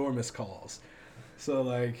and Gold or Missed Calls. So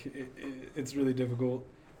like, it's really difficult.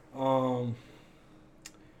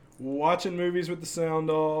 Watching movies with the sound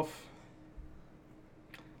off.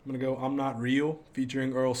 I'm gonna go I'm Not Real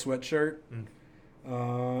featuring Earl Sweatshirt.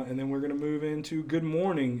 And then we're gonna move into Good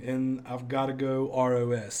Morning, and I've got to go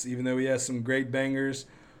ROS. Even though he has some great bangers,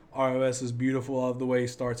 ROS is beautiful. I love the way he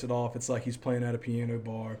starts it off. It's like he's playing at a piano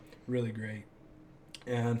bar. Really great.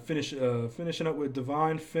 And finishing up with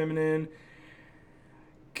Divine Feminine.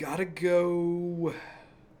 Gotta go.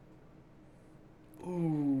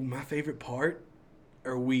 Ooh, my favorite part,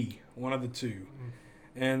 or We, one of the two.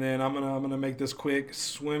 And then I'm gonna make this quick.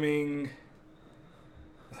 Swimming.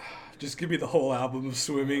 Just give me the whole album of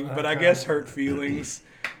Swimming, but I guess Hurt Feelings.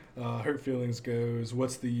 Hurt Feelings goes.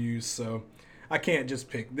 What's the use? So I can't just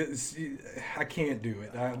pick this. I can't do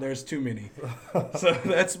it. There's too many. So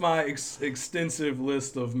that's my extensive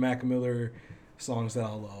list of Mac Miller songs that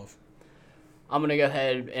I love. I'm gonna go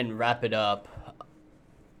ahead and wrap it up.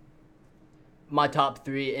 My top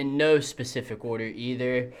three in no specific order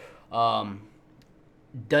either. Dunno,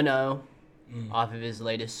 off of his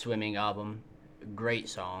latest Swimming album, great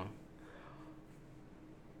song.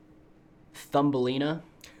 Thumbelina.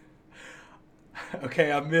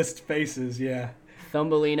 Okay, I missed Faces. Yeah.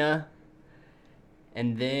 Thumbelina,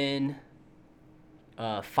 and then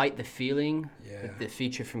Fight the Feeling, Yeah. with the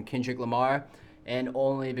feature from Kendrick Lamar, and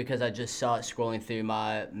only because I just saw it scrolling through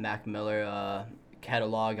my Mac Miller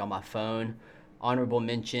catalog on my phone. Honorable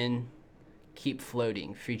mention, Keep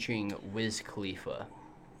Floating, featuring Wiz Khalifa.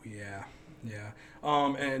 Yeah, yeah.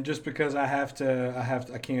 And just because I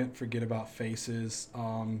can't forget about Faces.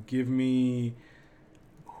 Give me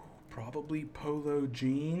probably Polo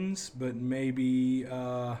Jeans, but maybe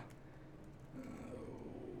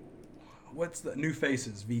what's the New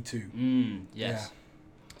Faces V2? Yes. Yeah.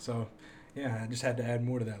 So, yeah, I just had to add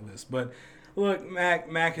more to that list. But look,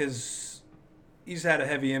 Mac he's had a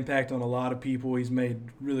heavy impact on a lot of people. He's made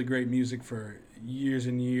really great music for years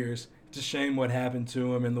and years. It's a shame what happened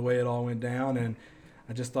to him and the way it all went down, and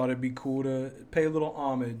I just thought it'd be cool to pay a little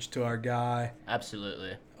homage to our guy.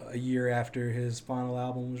 Absolutely. A year after his final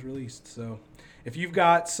album was released. So if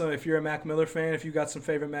you're a Mac Miller fan, if you've got some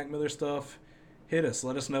favorite Mac Miller stuff, hit us.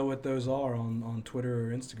 Let us know what those are on Twitter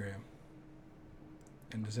or Instagram.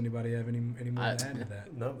 And does anybody have any more to add to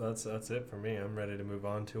that? No, that's it for me. I'm ready to move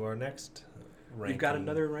on to our next ranking. We've got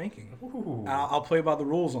another ranking. Ooh. I'll play by the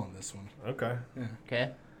rules on this one. Okay. Yeah.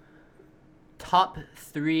 Okay. Top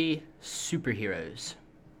 3 superheroes.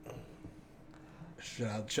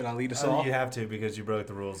 Should I lead us off? You have to because you broke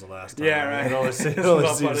the rules the last time. Yeah, right. It only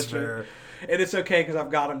seems fair. And it's okay because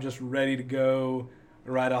I've got them just ready to go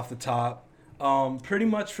right off the top. Pretty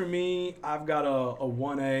much for me, I've got a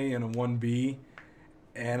 1A and a 1B.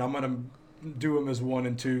 And I'm going to do them as 1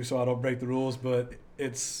 and 2 so I don't break the rules. But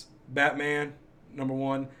it's Batman, number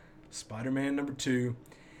 1, Spider-Man, number 2.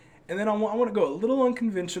 And then I want to go a little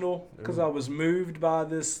unconventional because I was moved by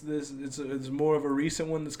this. It's more of a recent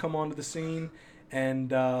one that's come onto the scene.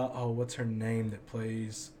 And, what's her name that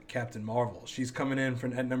plays Captain Marvel? She's coming in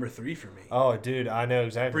at number 3 for me. Oh, dude, I know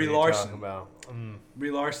exactly Brie what you're Larson. talking about.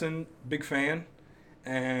 Brie Larson, big fan.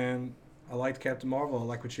 And I liked Captain Marvel. I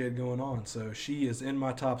like what she had going on. So she is in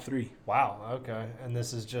my top 3. Wow, okay. And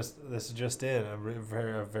this is just in a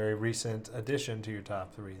very recent addition to your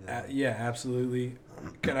top 3 then. Yeah, absolutely.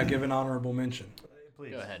 Can I give an honorable mention?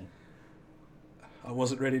 Please. Go ahead. I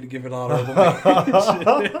wasn't ready to give an honorable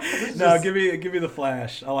mention. No, give me the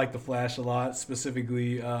Flash. I like the Flash a lot,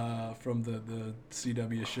 specifically from the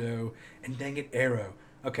CW show. And dang it, Arrow.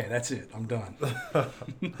 Okay, that's it. I'm done.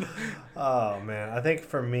 Oh man, I think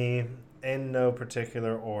for me, in no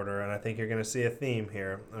particular order, and I think you're going to see a theme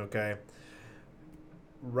here. Okay.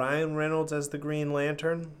 Ryan Reynolds as the Green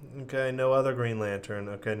Lantern. Okay, no other Green Lantern.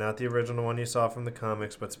 Okay, not the original one you saw from the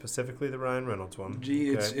comics, but specifically the Ryan Reynolds one.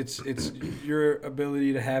 Gee, okay? it's your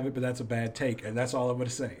ability to have it, but that's a bad take, and that's all I'm going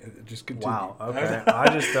to say. Just continue. Wow. Okay.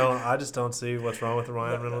 I just don't see what's wrong with the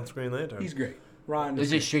Ryan Reynolds Green Lantern. He's great. Ryan.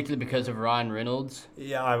 Is it strictly because of Ryan Reynolds?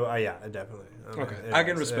 Yeah, yeah, definitely. Okay, I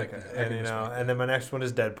can respect that. And then my next one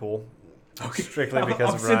is Deadpool. Okay. Strictly because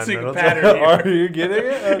I'm of Ryan sensing Reynolds. a pattern here. Are you getting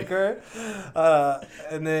it? Okay.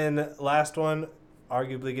 And then last one,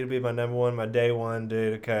 arguably going to be my number 1, my day 1,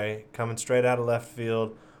 dude. Okay, coming straight out of left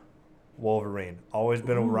field, Wolverine. Always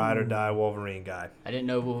been a ride or die Wolverine guy. I didn't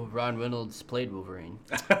know Ryan Reynolds played Wolverine.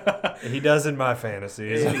 He does in my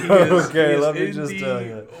fantasies. Let me just tell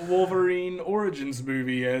you. Wolverine Origins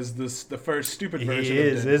movie as the first stupid version. He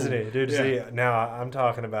is, of Deadpool. isn't he, dude? Yeah. See, now I'm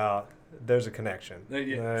talking about. There's a connection.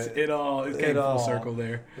 It came full circle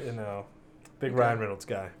there. You know, big Ryan Reynolds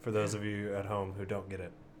guy. For those of you at home who don't get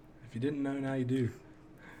it. If you didn't know, now you do.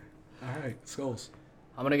 All right, Skulls.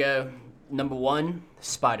 I'm going to go number 1,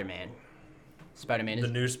 Spider-Man. Spider-Man is...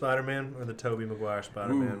 The new Spider-Man or the Tobey Maguire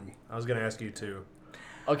Spider-Man? Ooh. I was going to ask you too.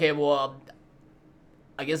 Okay, well,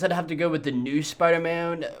 I guess I'd have to go with the new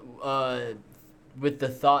Spider-Man with the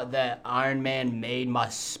thought that Iron Man made my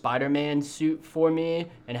Spider-Man suit for me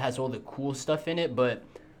and it has all the cool stuff in it, but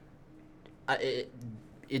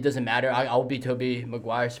it doesn't matter. I'll be Tobey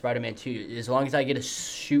Maguire Spider-Man too. As long as I get to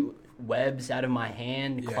shoot webs out of my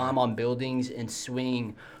hand, climb on buildings, and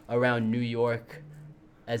swing around New York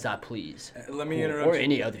as I please. Let me interrupt or you.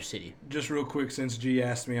 any other city. Just real quick, since G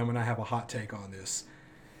asked me, I'm going to have a hot take on this.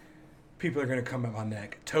 People are going to come at my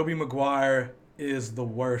neck. Tobey Maguire is the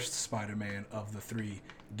worst Spider-Man of the 3.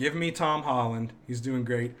 Give me Tom Holland. He's doing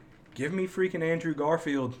great. Give me freaking Andrew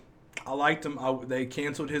Garfield. I liked him. They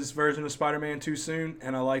canceled his version of Spider-Man too soon,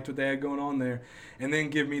 and I liked what they had going on there. And then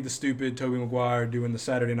give me the stupid Tobey Maguire doing the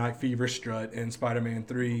Saturday Night Fever strut in Spider-Man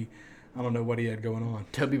 3. I don't know what he had going on.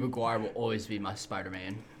 Tobey Maguire will always be my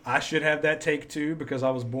Spider-Man. I should have that take too because I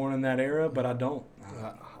was born in that era, but I don't.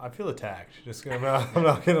 I feel attacked. I'm not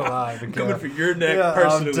gonna lie. I'm coming for your neck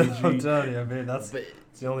personally, I'm telling you, I mean, that's But,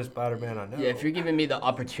 the only Spider-Man I know. yeah, if you're giving me the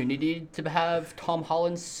opportunity to have Tom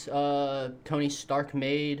Holland's Tony Stark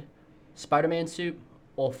made Spider-Man suit,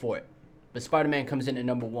 all for it. But Spider-Man comes in at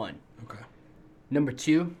number 1. Okay. Number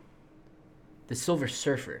 2, the Silver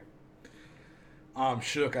Surfer. I'm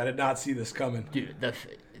shook. I did not see this coming. Dude,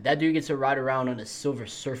 that dude gets to ride around on a silver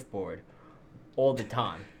surfboard all the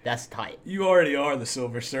time. That's tight. You already are the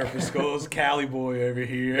Silver Surfer, Skulls. Cali boy over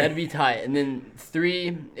here. That'd be tight. And then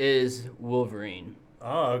 3 is Wolverine.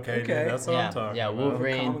 Oh, okay. Dude, that's what I'm talking about.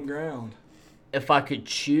 Wolverine. Common ground. If I could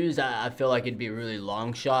choose, I feel like it'd be a really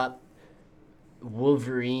long shot.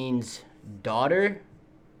 Wolverine's daughter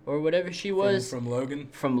or whatever she was from Logan.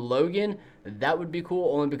 From Logan, that would be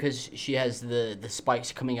cool, only because she has the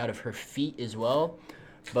spikes coming out of her feet as well.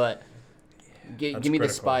 But give me the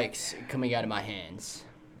spikes coming out of my hands.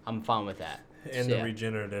 I'm fine with that. And the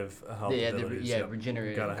regenerative health abilities.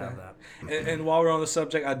 Regenerative. Gotta have that. And while we're on the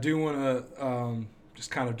subject, I do want to just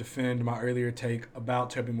kind of defend my earlier take about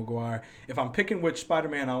Tobey Maguire. If I'm picking which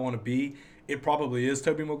Spider-Man I want to be, it probably is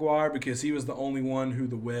Tobey Maguire, because he was the only one who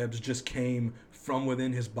the webs just came from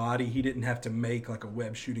within his body. He didn't have to make like a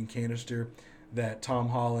web shooting canister that Tom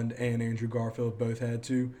Holland and Andrew Garfield both had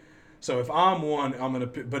to. So if I'm one, I'm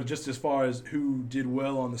going to... But just as far as who did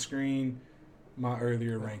well on the screen, my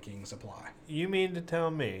earlier rankings apply. You mean to tell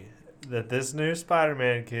me that this new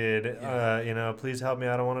Spider-Man kid, please help me,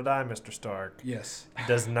 I don't want to die, Mr. Stark. Yes.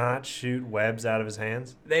 Does not shoot webs out of his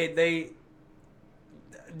hands? The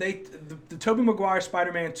Tobey Maguire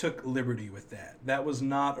Spider-Man took liberty with that. That was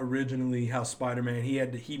not originally how Spider-Man...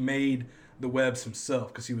 He made the webs himself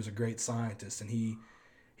because he was a great scientist, and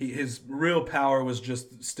his real power was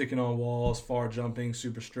just sticking on walls, far jumping,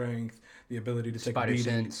 super strength, the ability to take a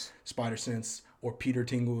beating, Spider Sense, or Peter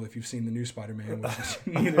Tingle if you've seen the new Spider-Man, which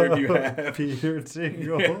neither of you have. Peter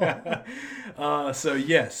Tingle. Yeah. So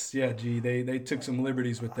yes, they took some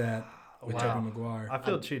liberties with that. With Tobey Maguire. I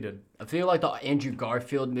feel cheated. I feel like the Andrew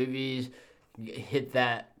Garfield movies hit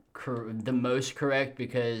that the most correct,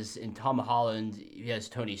 because in Tom Holland he has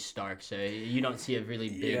Tony Stark, so you don't see a really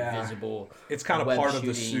big visible. It's kind of part of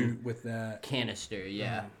the suit with that canister.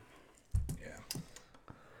 Yeah. Yeah.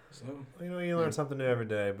 So you learn something new every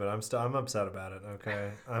day, but I'm upset about it.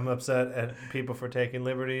 Okay, I'm upset at people for taking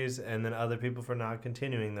liberties, and then other people for not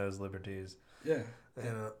continuing those liberties. Yeah.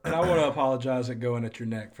 And I want to apologize at going at your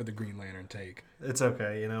neck for the Green Lantern take. It's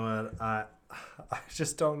okay. You know what? I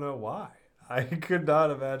just don't know why. I could not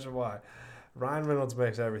imagine why. Ryan Reynolds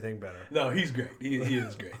makes everything better. No, he's great. He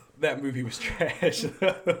is great. That movie was trash.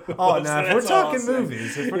 Oh, now if we're talking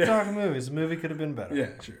movies, the movie could have been better. Yeah,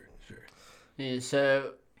 sure. Yeah,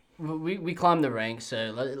 so we climbed the ranks.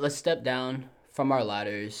 So let's step down from our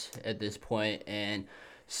ladders at this point and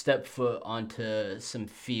step foot onto some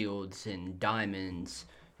fields and diamonds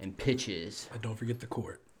and pitches. And don't forget the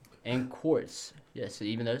court. And courts. Yes,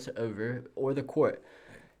 even though it's over, or the court.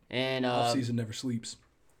 And off-season never sleeps.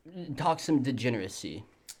 Talk some degeneracy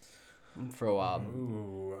for a while.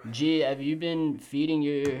 Ooh. G, have you been feeding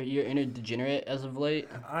your inner degenerate as of late?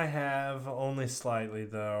 I have, only slightly,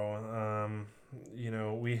 though.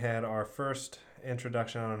 We had our first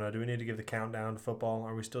introduction. I don't know. Do we need to give the countdown to football?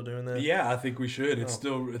 Are we still doing that? Yeah, I think we should.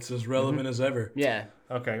 It's as relevant as ever. Yeah.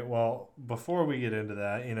 Okay, well, before we get into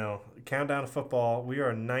that, countdown to football, we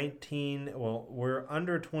are 19, we're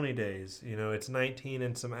under 20 days. It's 19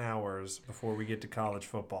 and some hours before we get to college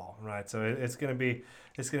football, right? So it's going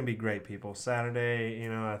to be great, people. Saturday,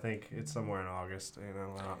 I think it's somewhere in August,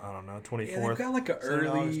 I don't know, 24th. Yeah, they've got like an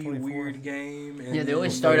early weird game. And they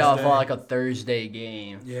always start off on like a Thursday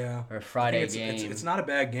game. Yeah. Or a Friday game. It's not a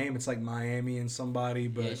bad game. It's like Miami and somebody,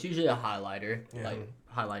 but it's usually a highlighter,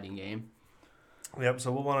 highlighting game. Yep,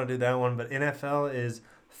 so we'll want to do that one. But NFL is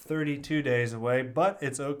 32 days away, but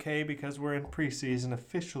it's okay because we're in preseason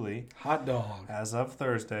officially. Hot dog. As of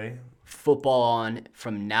Thursday. Football on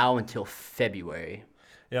from now until February.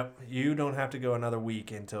 Yep, you don't have to go another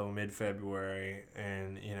week until mid-February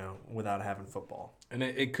and, without having football. And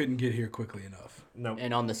it couldn't get here quickly enough. Nope.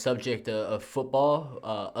 And on the subject of football,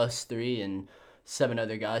 us three and 7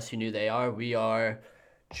 other guys who knew they are, we are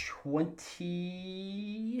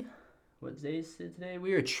 20... What day is it today?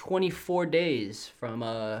 We are 24 days from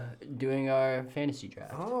doing our fantasy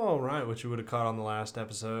draft. Oh, right, which you would have caught on the last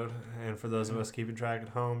episode. And for those of us keeping track at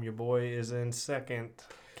home, your boy is in second.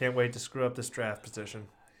 Can't wait to screw up this draft position.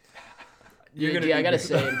 I gotta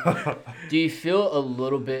say, do you feel a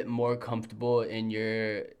little bit more comfortable in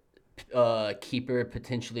your keeper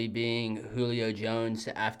potentially being Julio Jones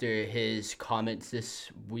after his comments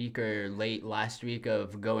this week or late last week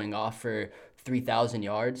of going off for 3,000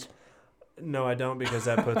 yards? No, I don't, because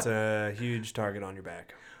that puts a huge target on your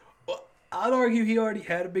back. Well, I'd argue he already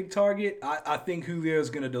had a big target. I think Julio's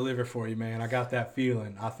going to deliver for you, man. I got that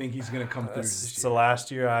feeling. I think he's going to come through this year. So last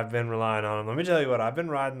year I've been relying on him. Let me tell you what, I've been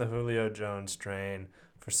riding the Julio Jones train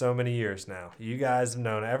for so many years now. You guys have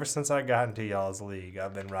known ever since I got into y'all's league,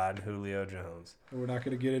 I've been riding Julio Jones. We're not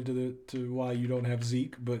going to get into why you don't have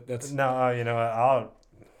Zeke, but that's... No, you know what,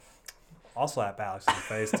 I'll slap Alex in the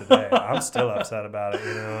face today. I'm still upset about it.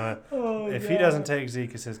 If he doesn't take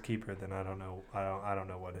Zeke as his keeper, then I don't know. I don't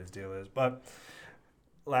know what his deal is. But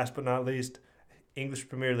last but not least, English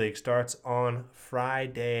Premier League starts on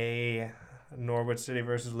Friday. Norwich City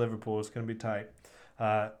versus Liverpool is going to be tight.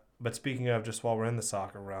 But speaking of, just while we're in the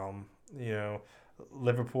soccer realm,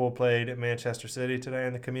 Liverpool played at Manchester City today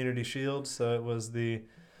in the Community Shield. So it was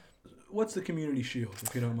What's the Community Shield,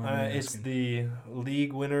 if you don't mind me it's asking? the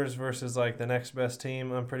league winners versus like the next best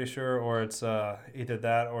team, I'm pretty sure, or it's either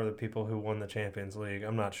that or the people who won the Champions League.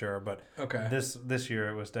 I'm not sure, but Okay. this year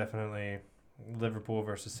it was definitely Liverpool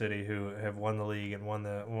versus City, who have won the league and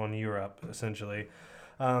won Europe essentially.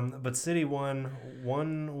 But City won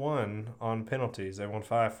 1-1 on penalties. They won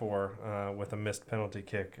 5-4 with a missed penalty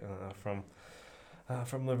kick from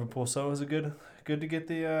Liverpool. So it was good to get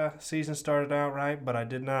the season started out right. But I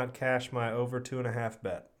did not cash my over 2.5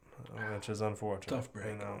 bet, which is unfortunate. Tough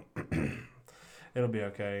break. It'll be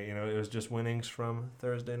okay. It was just winnings from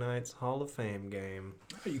Thursday night's Hall of Fame game.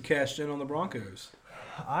 You cashed in on the Broncos.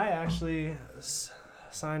 I actually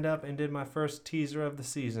signed up and did my first teaser of the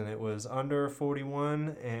season. It was under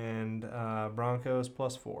 41 and Broncos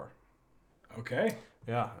 +4. Okay.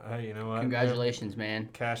 Yeah, you know what? Congratulations, man.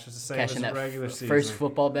 Cash is the same Cashing as that the regular season. first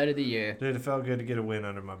football bet of the year. Dude, it felt good to get a win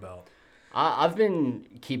under my belt. I've been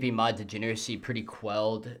keeping my degeneracy pretty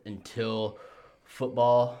quelled until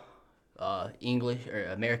football, English or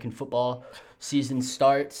American football season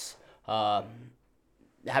starts. I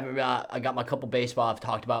got my couple baseball. I've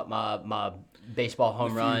talked about my baseball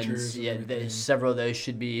home runs. Yeah, several of those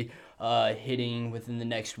should be hitting within the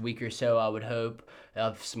next week or so, I would hope.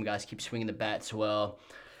 If some guys keep swinging the bats well.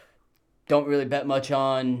 Don't really bet much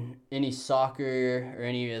on any soccer or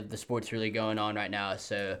any of the sports really going on right now,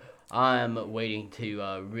 so I'm waiting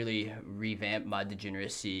to really revamp my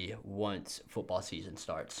degeneracy once football season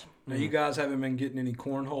starts. Now, you guys haven't been getting any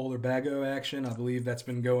cornhole or bago action. I believe that's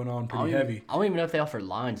been going on pretty heavy. I don't even know if they offer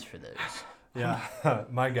lines for those. Yeah,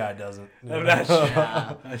 my guy doesn't.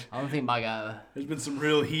 Yeah, I don't think my guy... There's been some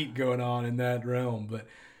real heat going on in that realm, but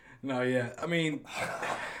no, yeah. I mean,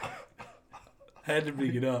 had to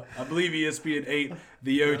bring it up. I believe ESPN 8,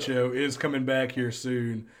 the Ocho, is coming back here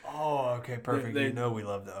soon. Oh, okay, perfect. We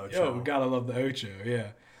love the Ocho. Oh, we gotta love the Ocho, yeah.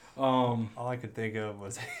 All I could think of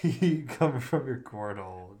was he coming from your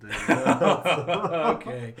cornhole, dude.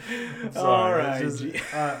 Okay. All right.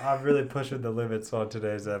 I'm really pushing the limits on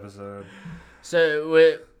today's episode. So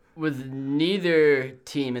with neither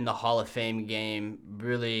team in the Hall of Fame game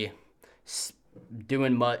really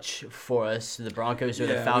doing much for us, the Broncos or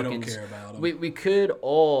the Falcons, we don't care about them. We could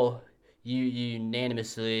all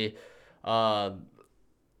unanimously find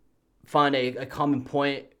a common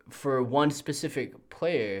point for one specific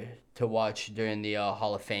player to watch during the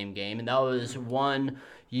Hall of Fame game, and that was one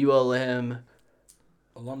ULM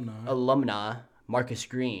alumni, Marcus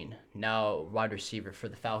Green, now wide receiver for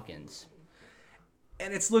the Falcons.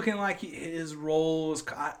 And it's looking like his role is.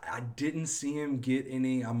 I didn't see him get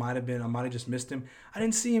any. I might have just missed him. I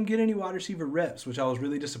didn't see him get any wide receiver reps, which I was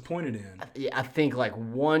really disappointed in. I think like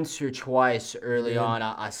once or twice early on,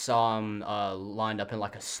 I saw him lined up in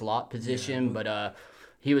like a slot position, but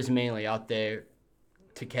he was mainly out there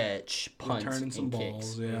to catch punts and some kicks.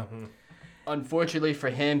 Balls, yeah. Mm-hmm. Unfortunately for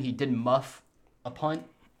him, he didn't muff a punt.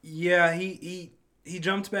 Yeah, he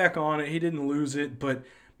jumped back on it. He didn't lose it, but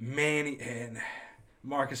man, and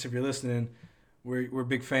Marcus, if you're listening, we're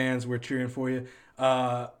big fans. We're cheering for you.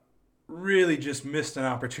 Really just missed an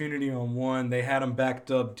opportunity on one. They had him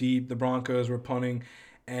backed up deep. The Broncos were punting.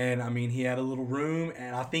 And, I mean, he had a little room,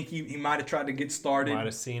 and I think he might have tried to get started. Might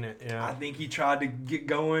have seen it, yeah. I think he tried to get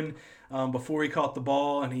going before he caught the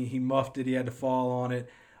ball, and he muffed it. He had to fall on it.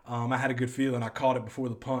 I had a good feeling. I caught it before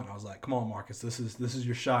the punt. I was like, come on, Marcus, this is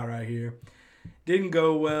your shot right here. Didn't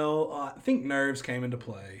go well. I think nerves came into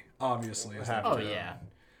play, obviously. Yeah.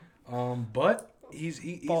 But he's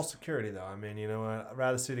false security, though. I mean, you know what? I'd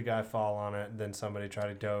rather see the guy fall on it than somebody try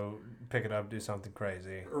to go pick it up, do something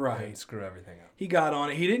crazy, right, and screw everything up. He got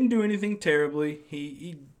on it. He didn't do anything terribly.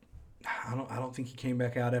 I don't think he came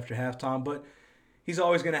back out after halftime, but he's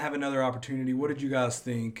always going to have another opportunity. What did you guys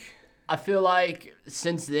think? I feel like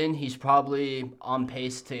since then he's probably on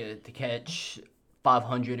pace to catch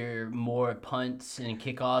 500 or more punts and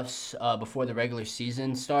kickoffs before the regular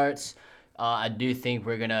season starts. I do think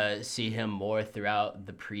we're going to see him more throughout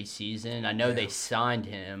the preseason. I know they signed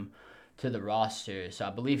him to the roster, so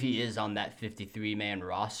I believe he is on that 53-man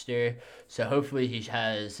roster. So hopefully he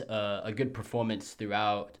has a good performance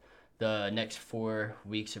throughout the next 4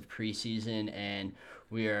 weeks of preseason, and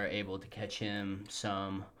we are able to catch him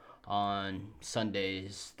some on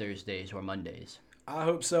Sundays, Thursdays, or Mondays. I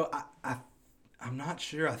hope so. I'm not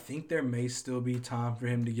sure. I think there may still be time for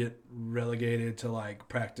him to get relegated to like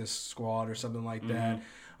practice squad or something like that.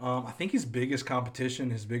 I think his biggest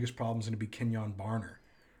competition, his biggest problem is going to be Kenyon Barner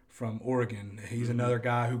from Oregon. He's another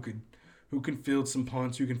guy who can field some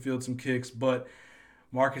punts, who can field some kicks. But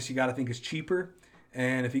Marcus, you got to think, is cheaper.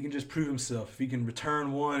 And if he can just prove himself, if he can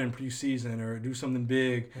return one in preseason or do something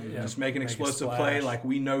big, just make an explosive play like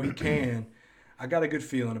we know he can, I got a good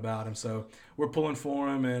feeling about him. So we're pulling for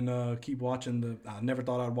him and keep watching I never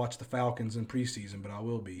thought I'd watch the Falcons in preseason, but I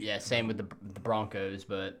will be. Yeah, same with the Broncos,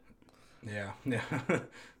 but. Yeah.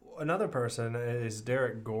 Another person is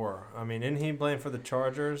Derek Gore. I mean, isn't he playing for the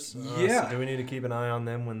Chargers? Yeah. So do we need to keep an eye on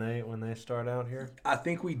them when they start out here? I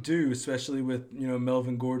think we do, especially with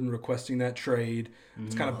Melvin Gordon requesting that trade.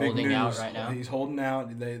 It's kind of big holding news. out right now. He's holding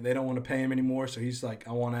out. They don't want to pay him anymore, so he's like,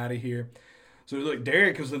 I want out of here. So look,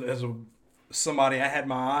 Derek was somebody I had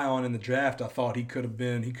my eye on in the draft. I thought he could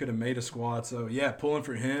have made a squad. So yeah, pulling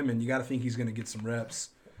for him, and you got to think he's going to get some reps.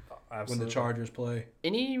 Absolutely. When the Chargers play.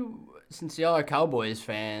 Since y'all are Cowboys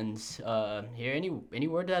fans, here any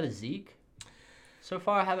word out of Zeke? So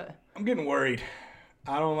far, I haven't. I'm getting worried.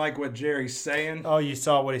 I don't like what Jerry's saying. Oh, you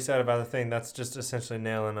saw what he said about the thing. That's just essentially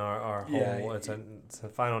nailing our whole. Yeah, it's a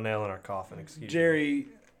final nail in our coffin. Excuse Jerry. me.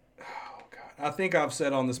 Oh God, I think I've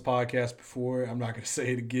said on this podcast before. I'm not going to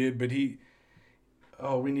say it again, but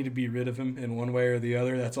we need to be rid of him in one way or the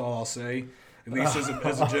other. That's all I'll say. At least as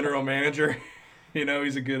a general manager,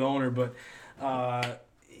 he's a good owner, but.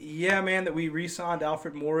 Yeah, man, that we re-signed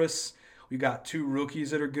Alfred Morris. We got 2 rookies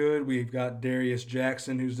that are good. We've got Darius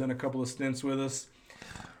Jackson, who's done a couple of stints with us.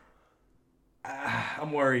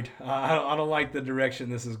 I'm worried. I don't like the direction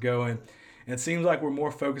this is going. And it seems like we're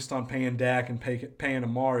more focused on paying Dak and paying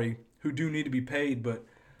Amari, who do need to be paid, but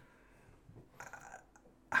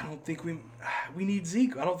I don't think we need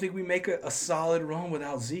Zeke. I don't think we make a solid run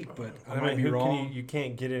without Zeke, but I might be wrong. You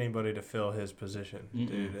can't get anybody to fill his position,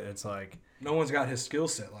 dude. It's like no one's got his skill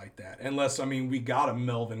set like that. Unless, we got a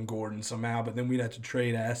Melvin Gordon somehow, but then we'd have to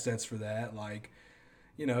trade assets for that. Like,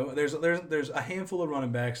 there's a handful of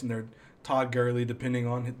running backs, and they're Todd Gurley, depending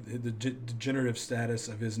on the degenerative status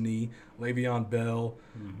of his knee, Le'Veon Bell.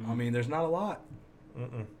 Mm-hmm. There's not a lot.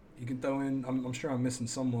 You can throw in, I'm sure I'm missing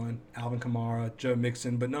someone, Alvin Kamara, Joe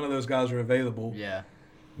Mixon, but none of those guys are available. Yeah.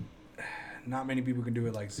 Not many people can do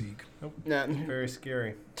it like Zeke. Nope. No. Very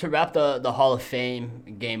scary. To wrap the Hall of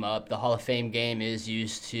Fame game up, the Hall of Fame game is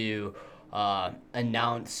used to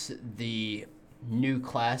announce the new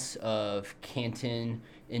class of Canton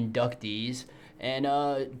inductees. And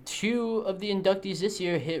 2 of the inductees this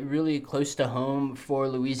year hit really close to home for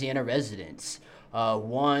Louisiana residents.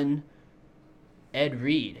 One, Ed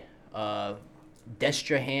Reed,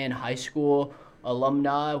 Destrehan High School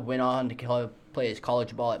alumni, went on to play his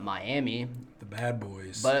college ball at Miami. The bad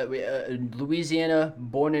boys. But Louisiana,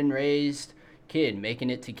 born and raised kid, making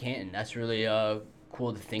it to Canton. That's really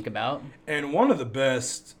cool to think about. And one of the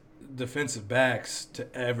best defensive backs to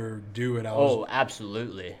ever do it.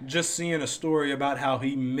 Absolutely. Just seeing a story about how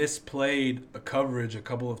he misplayed a coverage a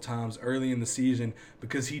couple of times early in the season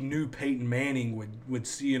because he knew Peyton Manning would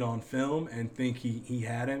see it on film and think he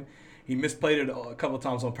had him. He misplayed it a couple of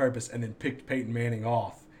times on purpose and then picked Peyton Manning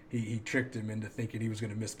off. He tricked him into thinking he was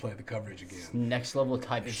going to misplay the coverage again. Next level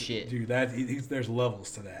type of shit. Dude, there's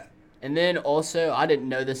levels to that. And then also, I didn't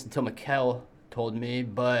know this until Mikkel told me,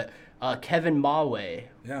 but Kevin Mawe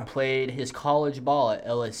played his college ball at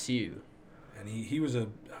LSU. And he was a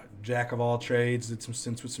jack of all trades, did some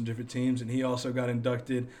stints with some different teams, and he also got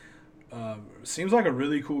inducted. Seems like a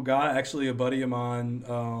really cool guy. Actually, a buddy of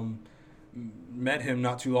mine met him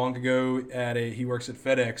not too long ago he works at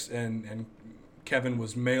FedEx, and Kevin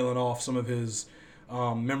was mailing off some of his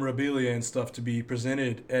memorabilia and stuff to be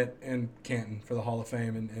presented in Canton for the Hall of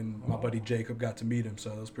Fame, and my buddy Jacob got to meet him, so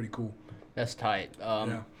that was pretty cool. That's tight.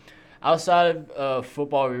 Outside of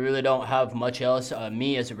football, we really don't have much else.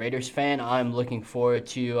 Me, as a Raiders fan, I'm looking forward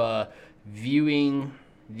to viewing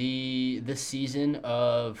this season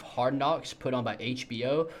of Hard Knocks put on by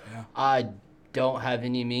HBO. Yeah. I don't have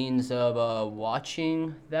any means of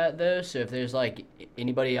watching that, though, so if there's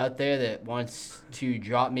anybody out there that wants to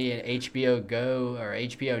drop me an HBO Go or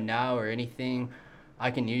HBO Now or anything I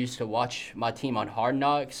can use to watch my team on Hard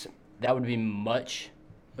Knocks, that would be much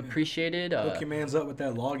appreciated. Hook your man's up with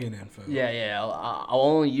that login info. Yeah. I'll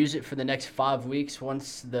only use it for the next 5 weeks.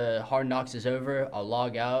 Once the Hard Knocks is over, I'll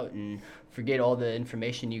log out and forget all the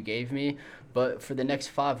information you gave me. But for the next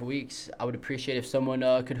 5 weeks, I would appreciate if someone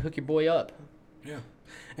could hook your boy up. Yeah.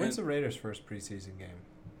 When's the Raiders' first preseason game?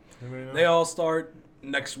 Anybody know? They all start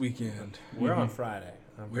next weekend. We're on Friday.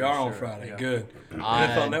 We are on Friday. Yeah. Good.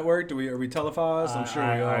 NFL Network. Are we televised? I'm sure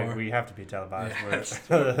we are. We have to be televised.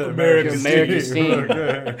 Yeah. America's team.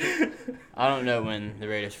 I don't know when the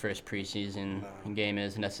Raiders' first preseason game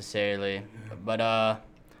is necessarily, but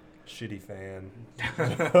shitty fan.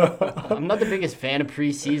 I'm not the biggest fan of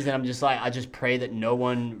preseason. I'm just I just pray that no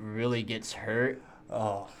one really gets hurt.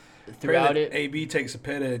 Oh. throughout it. AB takes a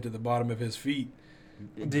pet egg to the bottom of his feet.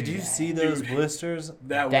 Did you see those blisters?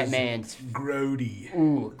 That That was man's grody.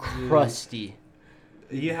 ooh crusty.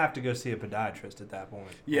 You have to go see a podiatrist at that point.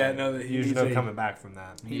 Yeah, no, he There's needs no a- coming back from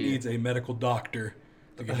that. He needs a medical doctor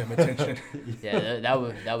to get him attention. Yeah,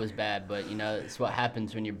 that was bad. But you know, it's what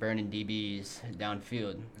happens when you're burning DBs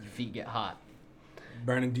downfield. Your feet get hot.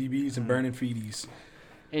 Burning DBs and burning feeties.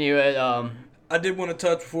 Anyway, I did want to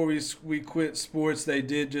touch before we quit sports. They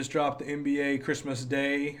did just drop the NBA Christmas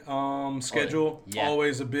Day schedule. yeah.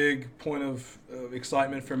 Always a big point of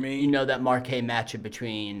excitement for me. you know that marquee matchup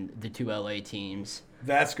between the two LA teams,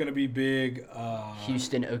 That's going to be big.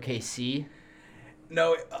 Houston OKC.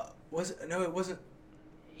 No, it wasn't.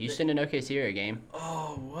 Houston and OKC are a game.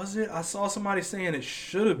 Oh, was it? I saw somebody saying it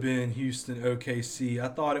should have been Houston OKC. I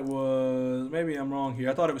thought it was. Maybe I'm wrong here.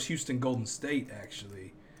 I thought it was Houston Golden State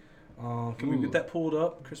actually. Can we Ooh. get that pulled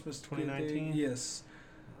up? Christmas 2019? Yes,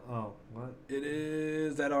 Oh, what? it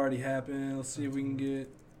is. That already happened. Let's see if we can get.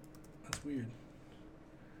 That's weird.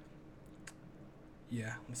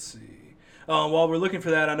 Yeah, let's see. While we're looking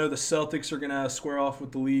for that, I know the Celtics are gonna square off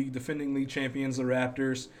with the league defending league champions, the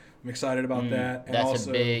Raptors. I'm excited about that. And That's also,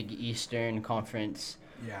 a big Eastern Conference.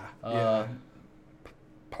 Yeah.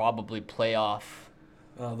 Probably playoff.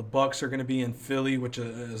 The Bucks are going to be in Philly, which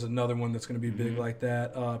is another one that's going to be big like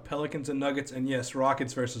that. Pelicans and Nuggets, and yes,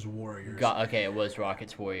 Rockets versus Warriors. Okay, it was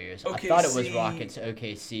Rockets Warriors. I OKC. thought it was Rockets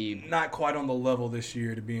OKC. Not quite on the level this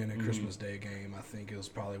year to be in a Christmas Day game. I think it was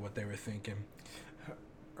probably what they were thinking.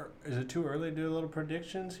 Is it too early to do a little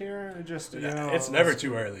predictions here? Just It's never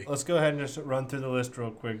too early. Let's go ahead and just run through the list real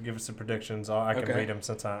quick. Give us some predictions. I can Okay. read them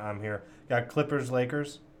since I'm here. Got Clippers,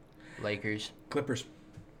 Lakers. Lakers. Clippers.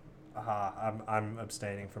 I'm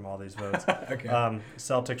abstaining from all these votes. Okay.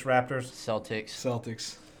 Celtics, Raptors. Celtics.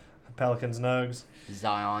 Celtics. Pelicans, Nugs.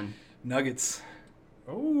 Zion. Nuggets.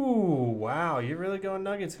 Ooh, wow! You're really going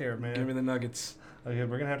Nuggets here, man. Give me the Nuggets. Okay,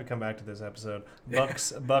 we're gonna have to come back to this episode.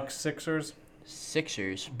 Bucks, Sixers.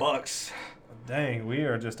 Sixers. Bucks. Dang, we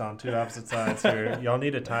are just on two opposite sides here. Y'all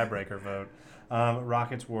need a tiebreaker vote.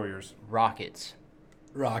 Rockets, Warriors. Rockets.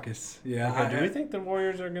 Rockets. Yeah. Okay, do we think the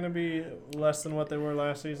Warriors are going to be less than what they were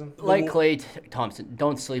last season? Like Klay Thompson,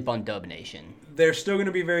 don't sleep on Dub Nation. They're still going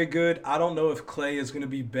to be very good. I don't know if Klay is going to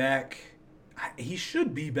be back. He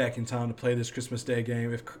should be back in time to play this Christmas Day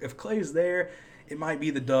game. If Klay is there, it might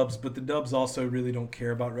be the Dubs, but the Dubs also really don't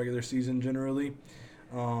care about regular season generally.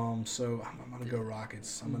 So I'm going to go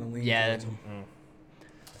Rockets. I'm going to lean towards them.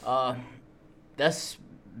 That's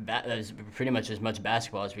pretty much as much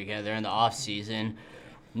basketball as we get. They're in the off season.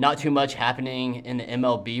 Not too much happening in the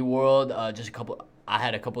MLB world. I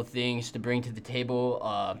had a couple things to bring to the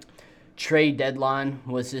table. Trade deadline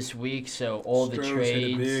was this week, so all the Astros hit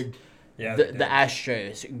it trades. big. Yeah, The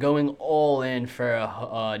Astros going all in for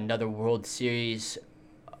another World Series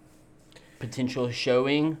potential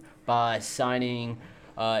showing by signing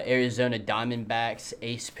Arizona Diamondbacks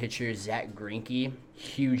ace pitcher Zach Greinke.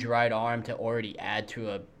 Huge right arm to already add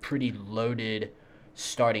to a pretty loaded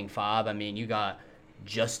starting five. I mean, you got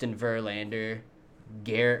Justin Verlander,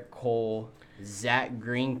 Garrett Cole, Zach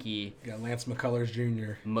Greinke. You got Lance McCullers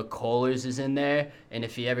Jr. McCullers is in there, and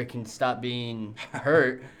if he ever can stop being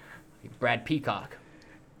hurt, Brad Peacock.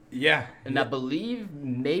 Yeah. And I believe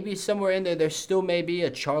maybe somewhere in there still may be a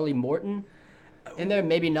Charlie Morton in there.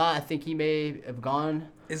 Maybe not. I think he may have gone.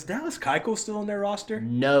 Is Dallas Keuchel still on their roster?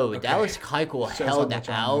 No, Dallas Keuchel Shows how held much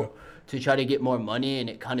I out know. to try to get more money, and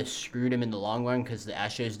it kind of screwed him in the long run because the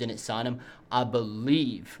Astros didn't sign him. I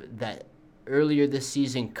believe that earlier this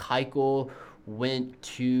season, Keuchel went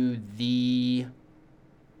to the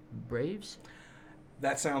Braves.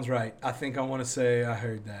 That sounds right. I think I want to say I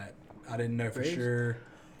heard that. I didn't know for Braves? sure.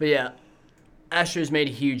 But yeah, Astros made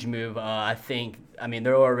a huge move. I mean,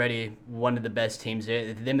 they're already one of the best teams.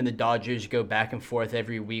 Them and the Dodgers go back and forth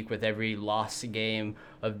every week with every lost game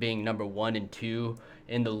of being number 1 and 2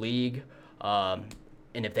 in the league.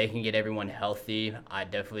 And if they can get everyone healthy, I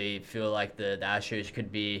definitely feel like the Astros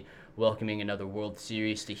could be welcoming another World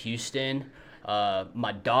Series to Houston.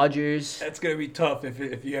 My Dodgers. That's going to be tough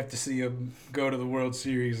if you have to see them go to the World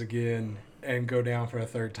Series again and go down for a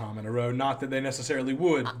third time in a row. Not that they necessarily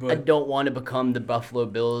would, I but don't want to become the Buffalo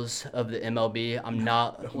Bills of the MLB. I'm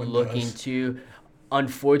not one looking does. to.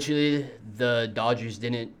 Unfortunately, the Dodgers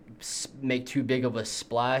didn't make too big of a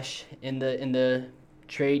splash in the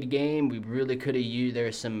trade game. We really could have used.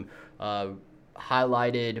 There's some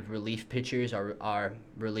highlighted relief pitchers. Our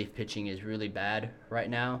relief pitching is really bad right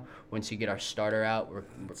now. Once you get our starter out,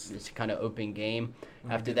 it's kind of open game.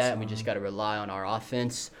 After that, we just got to rely on our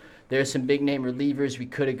offense. there's some big name relievers we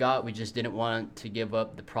could have got. We just didn't want to give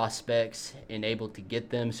up the prospects and able to get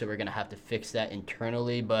them, so we're gonna have to fix that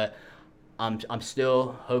internally. But I'm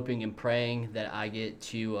still hoping and praying that I get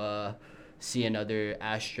to see another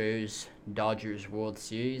Astros Dodgers World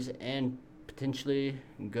Series and potentially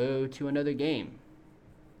go to another game.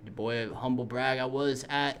 The boy, humble brag, I was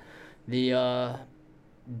at the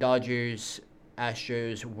Dodgers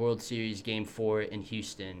Astros World Series Game 4 in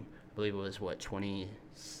Houston. I believe it was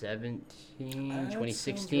 2017,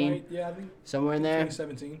 2016, right. Yeah, I think somewhere in there.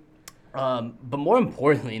 2017. But more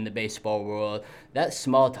importantly in the baseball world, that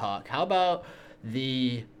small talk. How about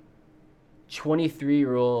the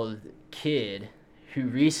 23-year-old kid who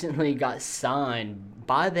recently got signed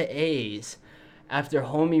by the A's after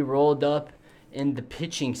homie rolled up in the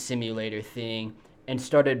pitching simulator thing and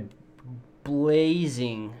started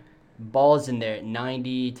blazing balls in there at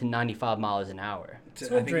 90 to 95 miles an hour. I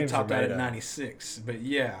think he topped out at 96. But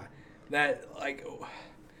yeah, that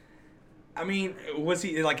I mean, was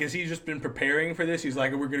he has he just been preparing for this? He's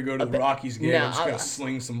like, we're gonna go to the Rockies game. I'm just gonna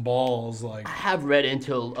sling some balls. I have read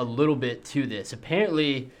into a little bit to this.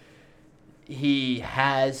 Apparently, he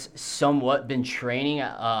has somewhat been training.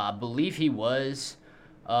 I believe he was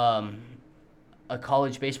a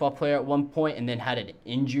college baseball player at one point, and then had an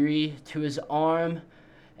injury to his arm,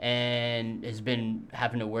 and has been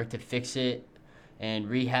having to work to fix it and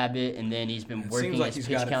rehab it, and then he's been working his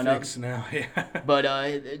pitch count up. Now, yeah. But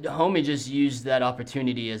homie just used that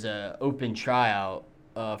opportunity as a open tryout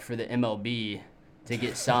for the MLB to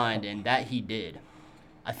get signed, and that he did.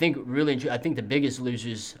 I think the biggest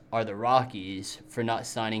losers are the Rockies for not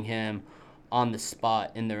signing him on the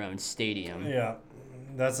spot in their own stadium. Yeah,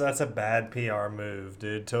 that's a bad PR move,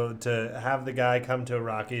 dude. To have the guy come to a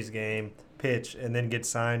Rockies game, pitch, and then get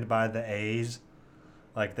signed by the A's.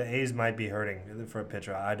 Like, the A's might be hurting for a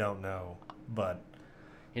pitcher. I don't know, but...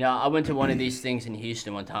 I went to one of these things in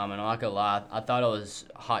Houston one time, and I'm not going to lie, I thought it was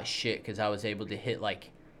hot shit because I was able to hit,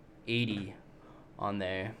 80 on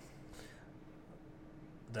there.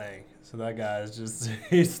 Dang. So that guy is just...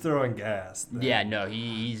 he's throwing gas. Then. Yeah, no,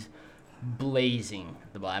 he's blazing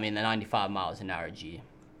the ball. I mean, the 95 miles an hour G.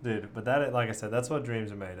 Dude, but that, like I said, that's what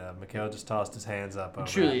dreams are made of. Mikhail just tossed his hands up. Over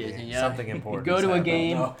truly is, yeah. Something important. You go to a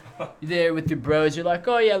game, you're there with your bros. You're like,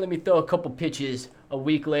 oh yeah, let me throw a couple pitches. A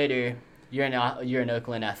week later, you're in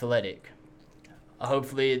Oakland Athletic.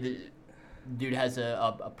 Hopefully, the dude has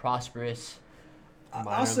a prosperous.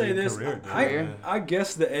 I'll say this. Career, I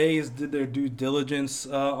guess the A's did their due diligence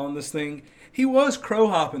on this thing. He was crow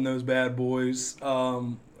hopping those bad boys.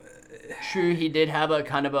 True, he did have a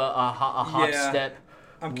kind of a hop step.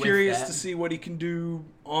 I'm curious to see what he can do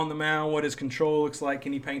on the mound, what his control looks like.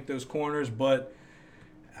 Can he paint those corners? But,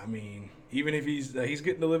 I mean, even if he's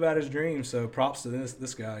getting to live out his dreams, so props to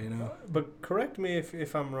this guy, But correct me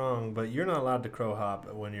if I'm wrong, but you're not allowed to crow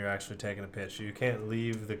hop when you're actually taking a pitch. You can't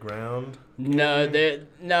leave the ground. No,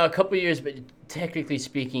 a couple of years, but technically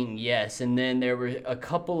speaking, yes. And then there were a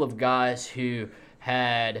couple of guys who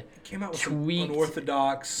had came out with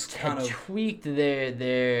unorthodox tweaked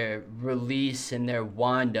their release and their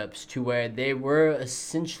windups to where they were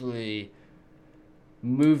essentially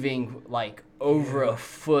moving over a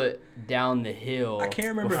foot down the hill. I can't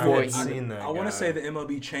remember before seen that. I want to say the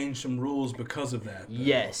MLB changed some rules because of that.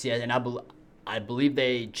 Yes, and I believe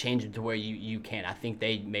they changed it to where you can. I think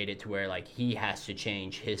they made it to where he has to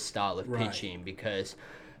change his style of pitching because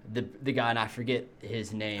the guy, and I forget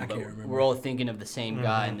his name, but we're all thinking of the same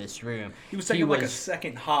guy in this room. He was taking a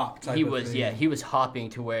second hop type of thing. Yeah, he was hopping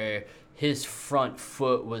to where his front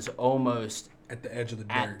foot was almost at the edge of the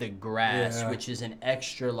dirt. At the grass, which is an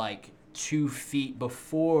extra 2 feet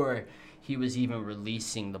before he was even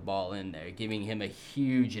releasing the ball in there, giving him a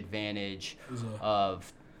huge advantage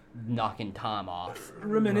of knocking time off.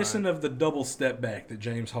 Reminiscent of the double step back that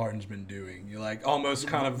James Harden's been doing. You're almost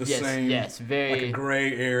kind of the same. Yes, very a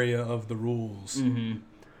gray area of the rules. Mm-hmm.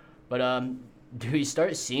 But do we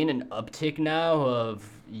start seeing an uptick now of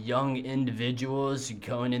young individuals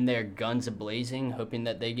going in there guns a-blazing, hoping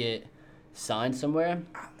that they get signed somewhere?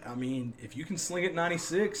 I mean, if you can sling it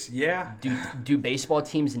 96, yeah. Do baseball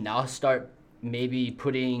teams now start maybe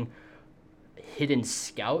putting hidden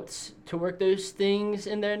scouts to work those things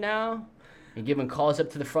in there now and giving calls up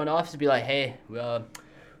to the front office to be like, hey,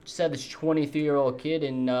 just had this 23-year-old kid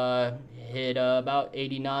and hit about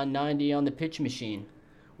 89, 90 on the pitch machine.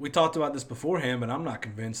 We talked about this beforehand, but I'm not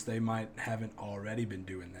convinced they haven't already been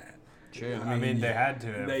doing that. True. I mean they had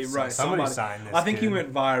to. Somebody signed this. I think he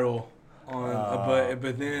went viral on,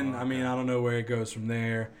 but then I mean I don't know where it goes from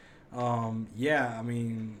there.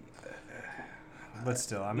 But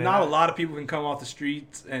still, I mean, not a lot of people can come off the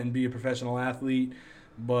streets and be a professional athlete,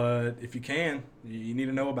 But if you can, you need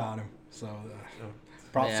to know about him. So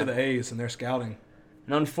props to the A's and their scouting.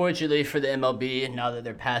 And unfortunately for the MLB, now that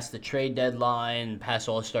they're past the trade deadline, past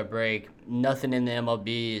All-Star break, nothing in the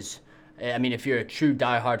MLB is... I mean, if you're a true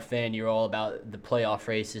diehard fan, you're all about the playoff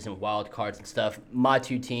races and wild cards and stuff. My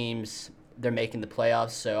two teams, they're making the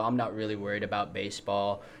playoffs, so I'm not really worried about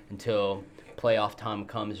baseball until playoff time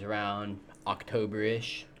comes around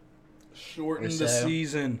October-ish. Shorten the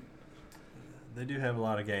season. They do have a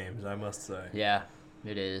lot of games, I must say. Yeah,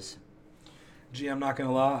 it is. Gee, I'm not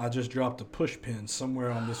gonna lie. I just dropped a push pin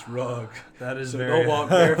somewhere on this rug. That is so very don't walk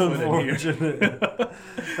barefoot in here.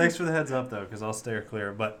 Thanks for the heads up, though, because I'll steer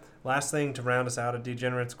clear. But last thing to round us out at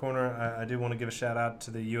Degenerates Corner, I do want to give a shout out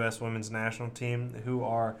to the U.S. Women's National Team, who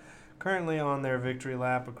are currently on their victory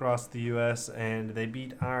lap across the U.S., and they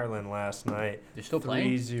beat Ireland last night. They're still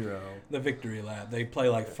playing? 3-0. The victory lap. They play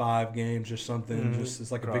like 5 games or something. Just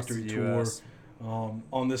it's like across a victory the tour. US.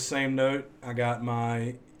 On this same note, I got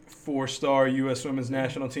my 4-star U.S. Women's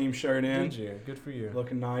National Team shirt in. Did you? Good for you.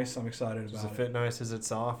 Looking nice. I'm excited about it. Does it fit nice? Is it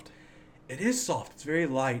soft? It is soft. It's very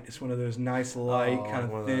light. It's one of those nice, light,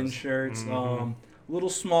 kind of thin shirts. A little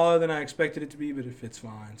smaller than I expected it to be, but it fits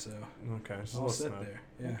fine. So okay, I'll sit there.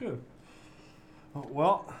 Yeah. Good.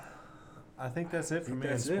 Well, I think that's it for me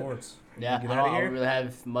in sports. Yeah, Get I out of don't here? really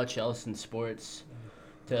have much else in sports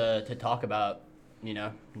to talk about,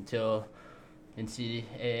 until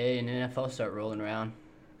NCAA and NFL start rolling around.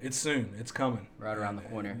 It's soon. It's coming. Right around the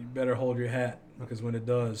corner. You better hold your hat because when it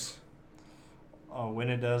does. When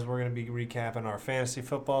it does, we're going to be recapping our fantasy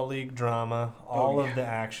football league drama, all of the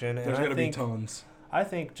action. There's going to be tons. I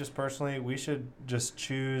think just personally, we should just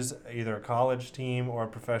choose either a college team or a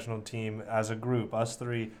professional team as a group, us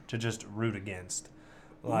three, to just root against,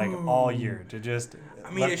 all year. To just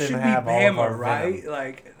let them have all of our right? venom.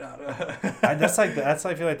 Like that's I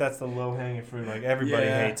feel like that's the low hanging fruit. Like everybody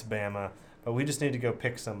hates Bama, but we just need to go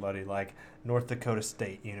pick somebody like North Dakota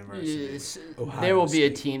State University. Yes, there will be a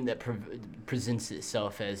team that presents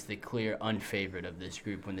itself as the clear unfavorite of this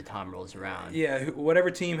group when the time rolls around. Yeah, whatever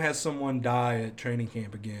team has someone die at training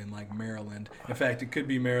camp again, like Maryland. In fact, it could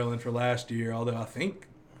be Maryland for last year, although I think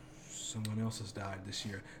someone else has died this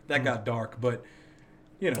year. That got dark, but,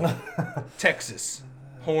 Texas.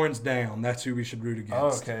 Horns down. That's who we should root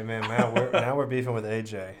against. Okay, man. Now we're beefing with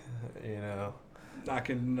AJ,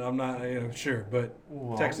 I'm not sure, but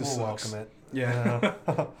Texas we'll sucks. welcome it. Yeah.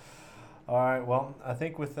 All right. Well, I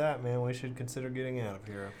think with that, man, we should consider getting out of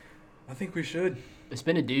here. I think we should. It's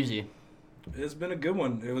been a doozy. It's been a good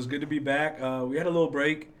one. It was good to be back. We had a little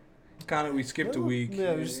break. We skipped a week.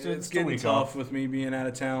 Yeah, it's getting tough with me being out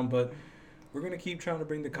of town, but we're going to keep trying to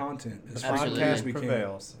bring the content as frequently as we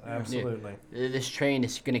prevails. can. Absolutely. Yeah. This train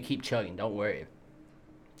is going to keep chugging. Don't worry.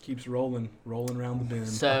 Keeps rolling around the bend.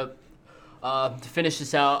 So, to finish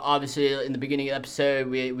this out, obviously in the beginning of the episode,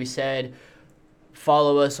 we said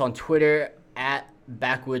follow us on Twitter at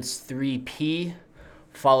Backwoods3P.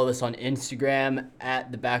 Follow us on Instagram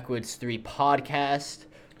at the Backwoods3 Podcast.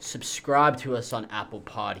 Subscribe to us on Apple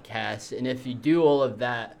Podcasts. And if you do all of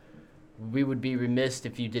that, we would be remiss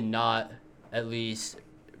if you did not at least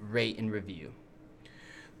rate and review.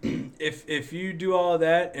 If you do all of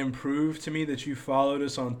that and prove to me that you followed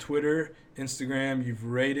us on Twitter, Instagram, you've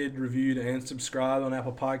rated, reviewed, and subscribed on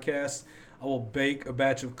Apple Podcasts, I will bake a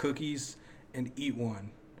batch of cookies and eat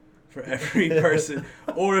one for every person.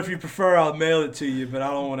 Or if you prefer, I'll mail it to you, but I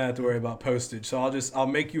don't want to have to worry about postage. So I'll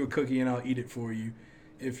make you a cookie and I'll eat it for you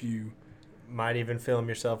if you... Might even film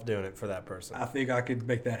yourself doing it for that person. I think I could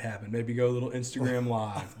make that happen. Maybe go a little Instagram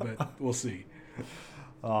live, but we'll see.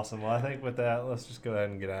 Awesome. Well, I think with that, let's just go ahead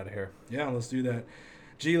and get out of here. Yeah, let's do that.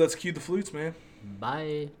 Let's cue the flutes, man.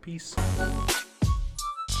 Bye. Peace.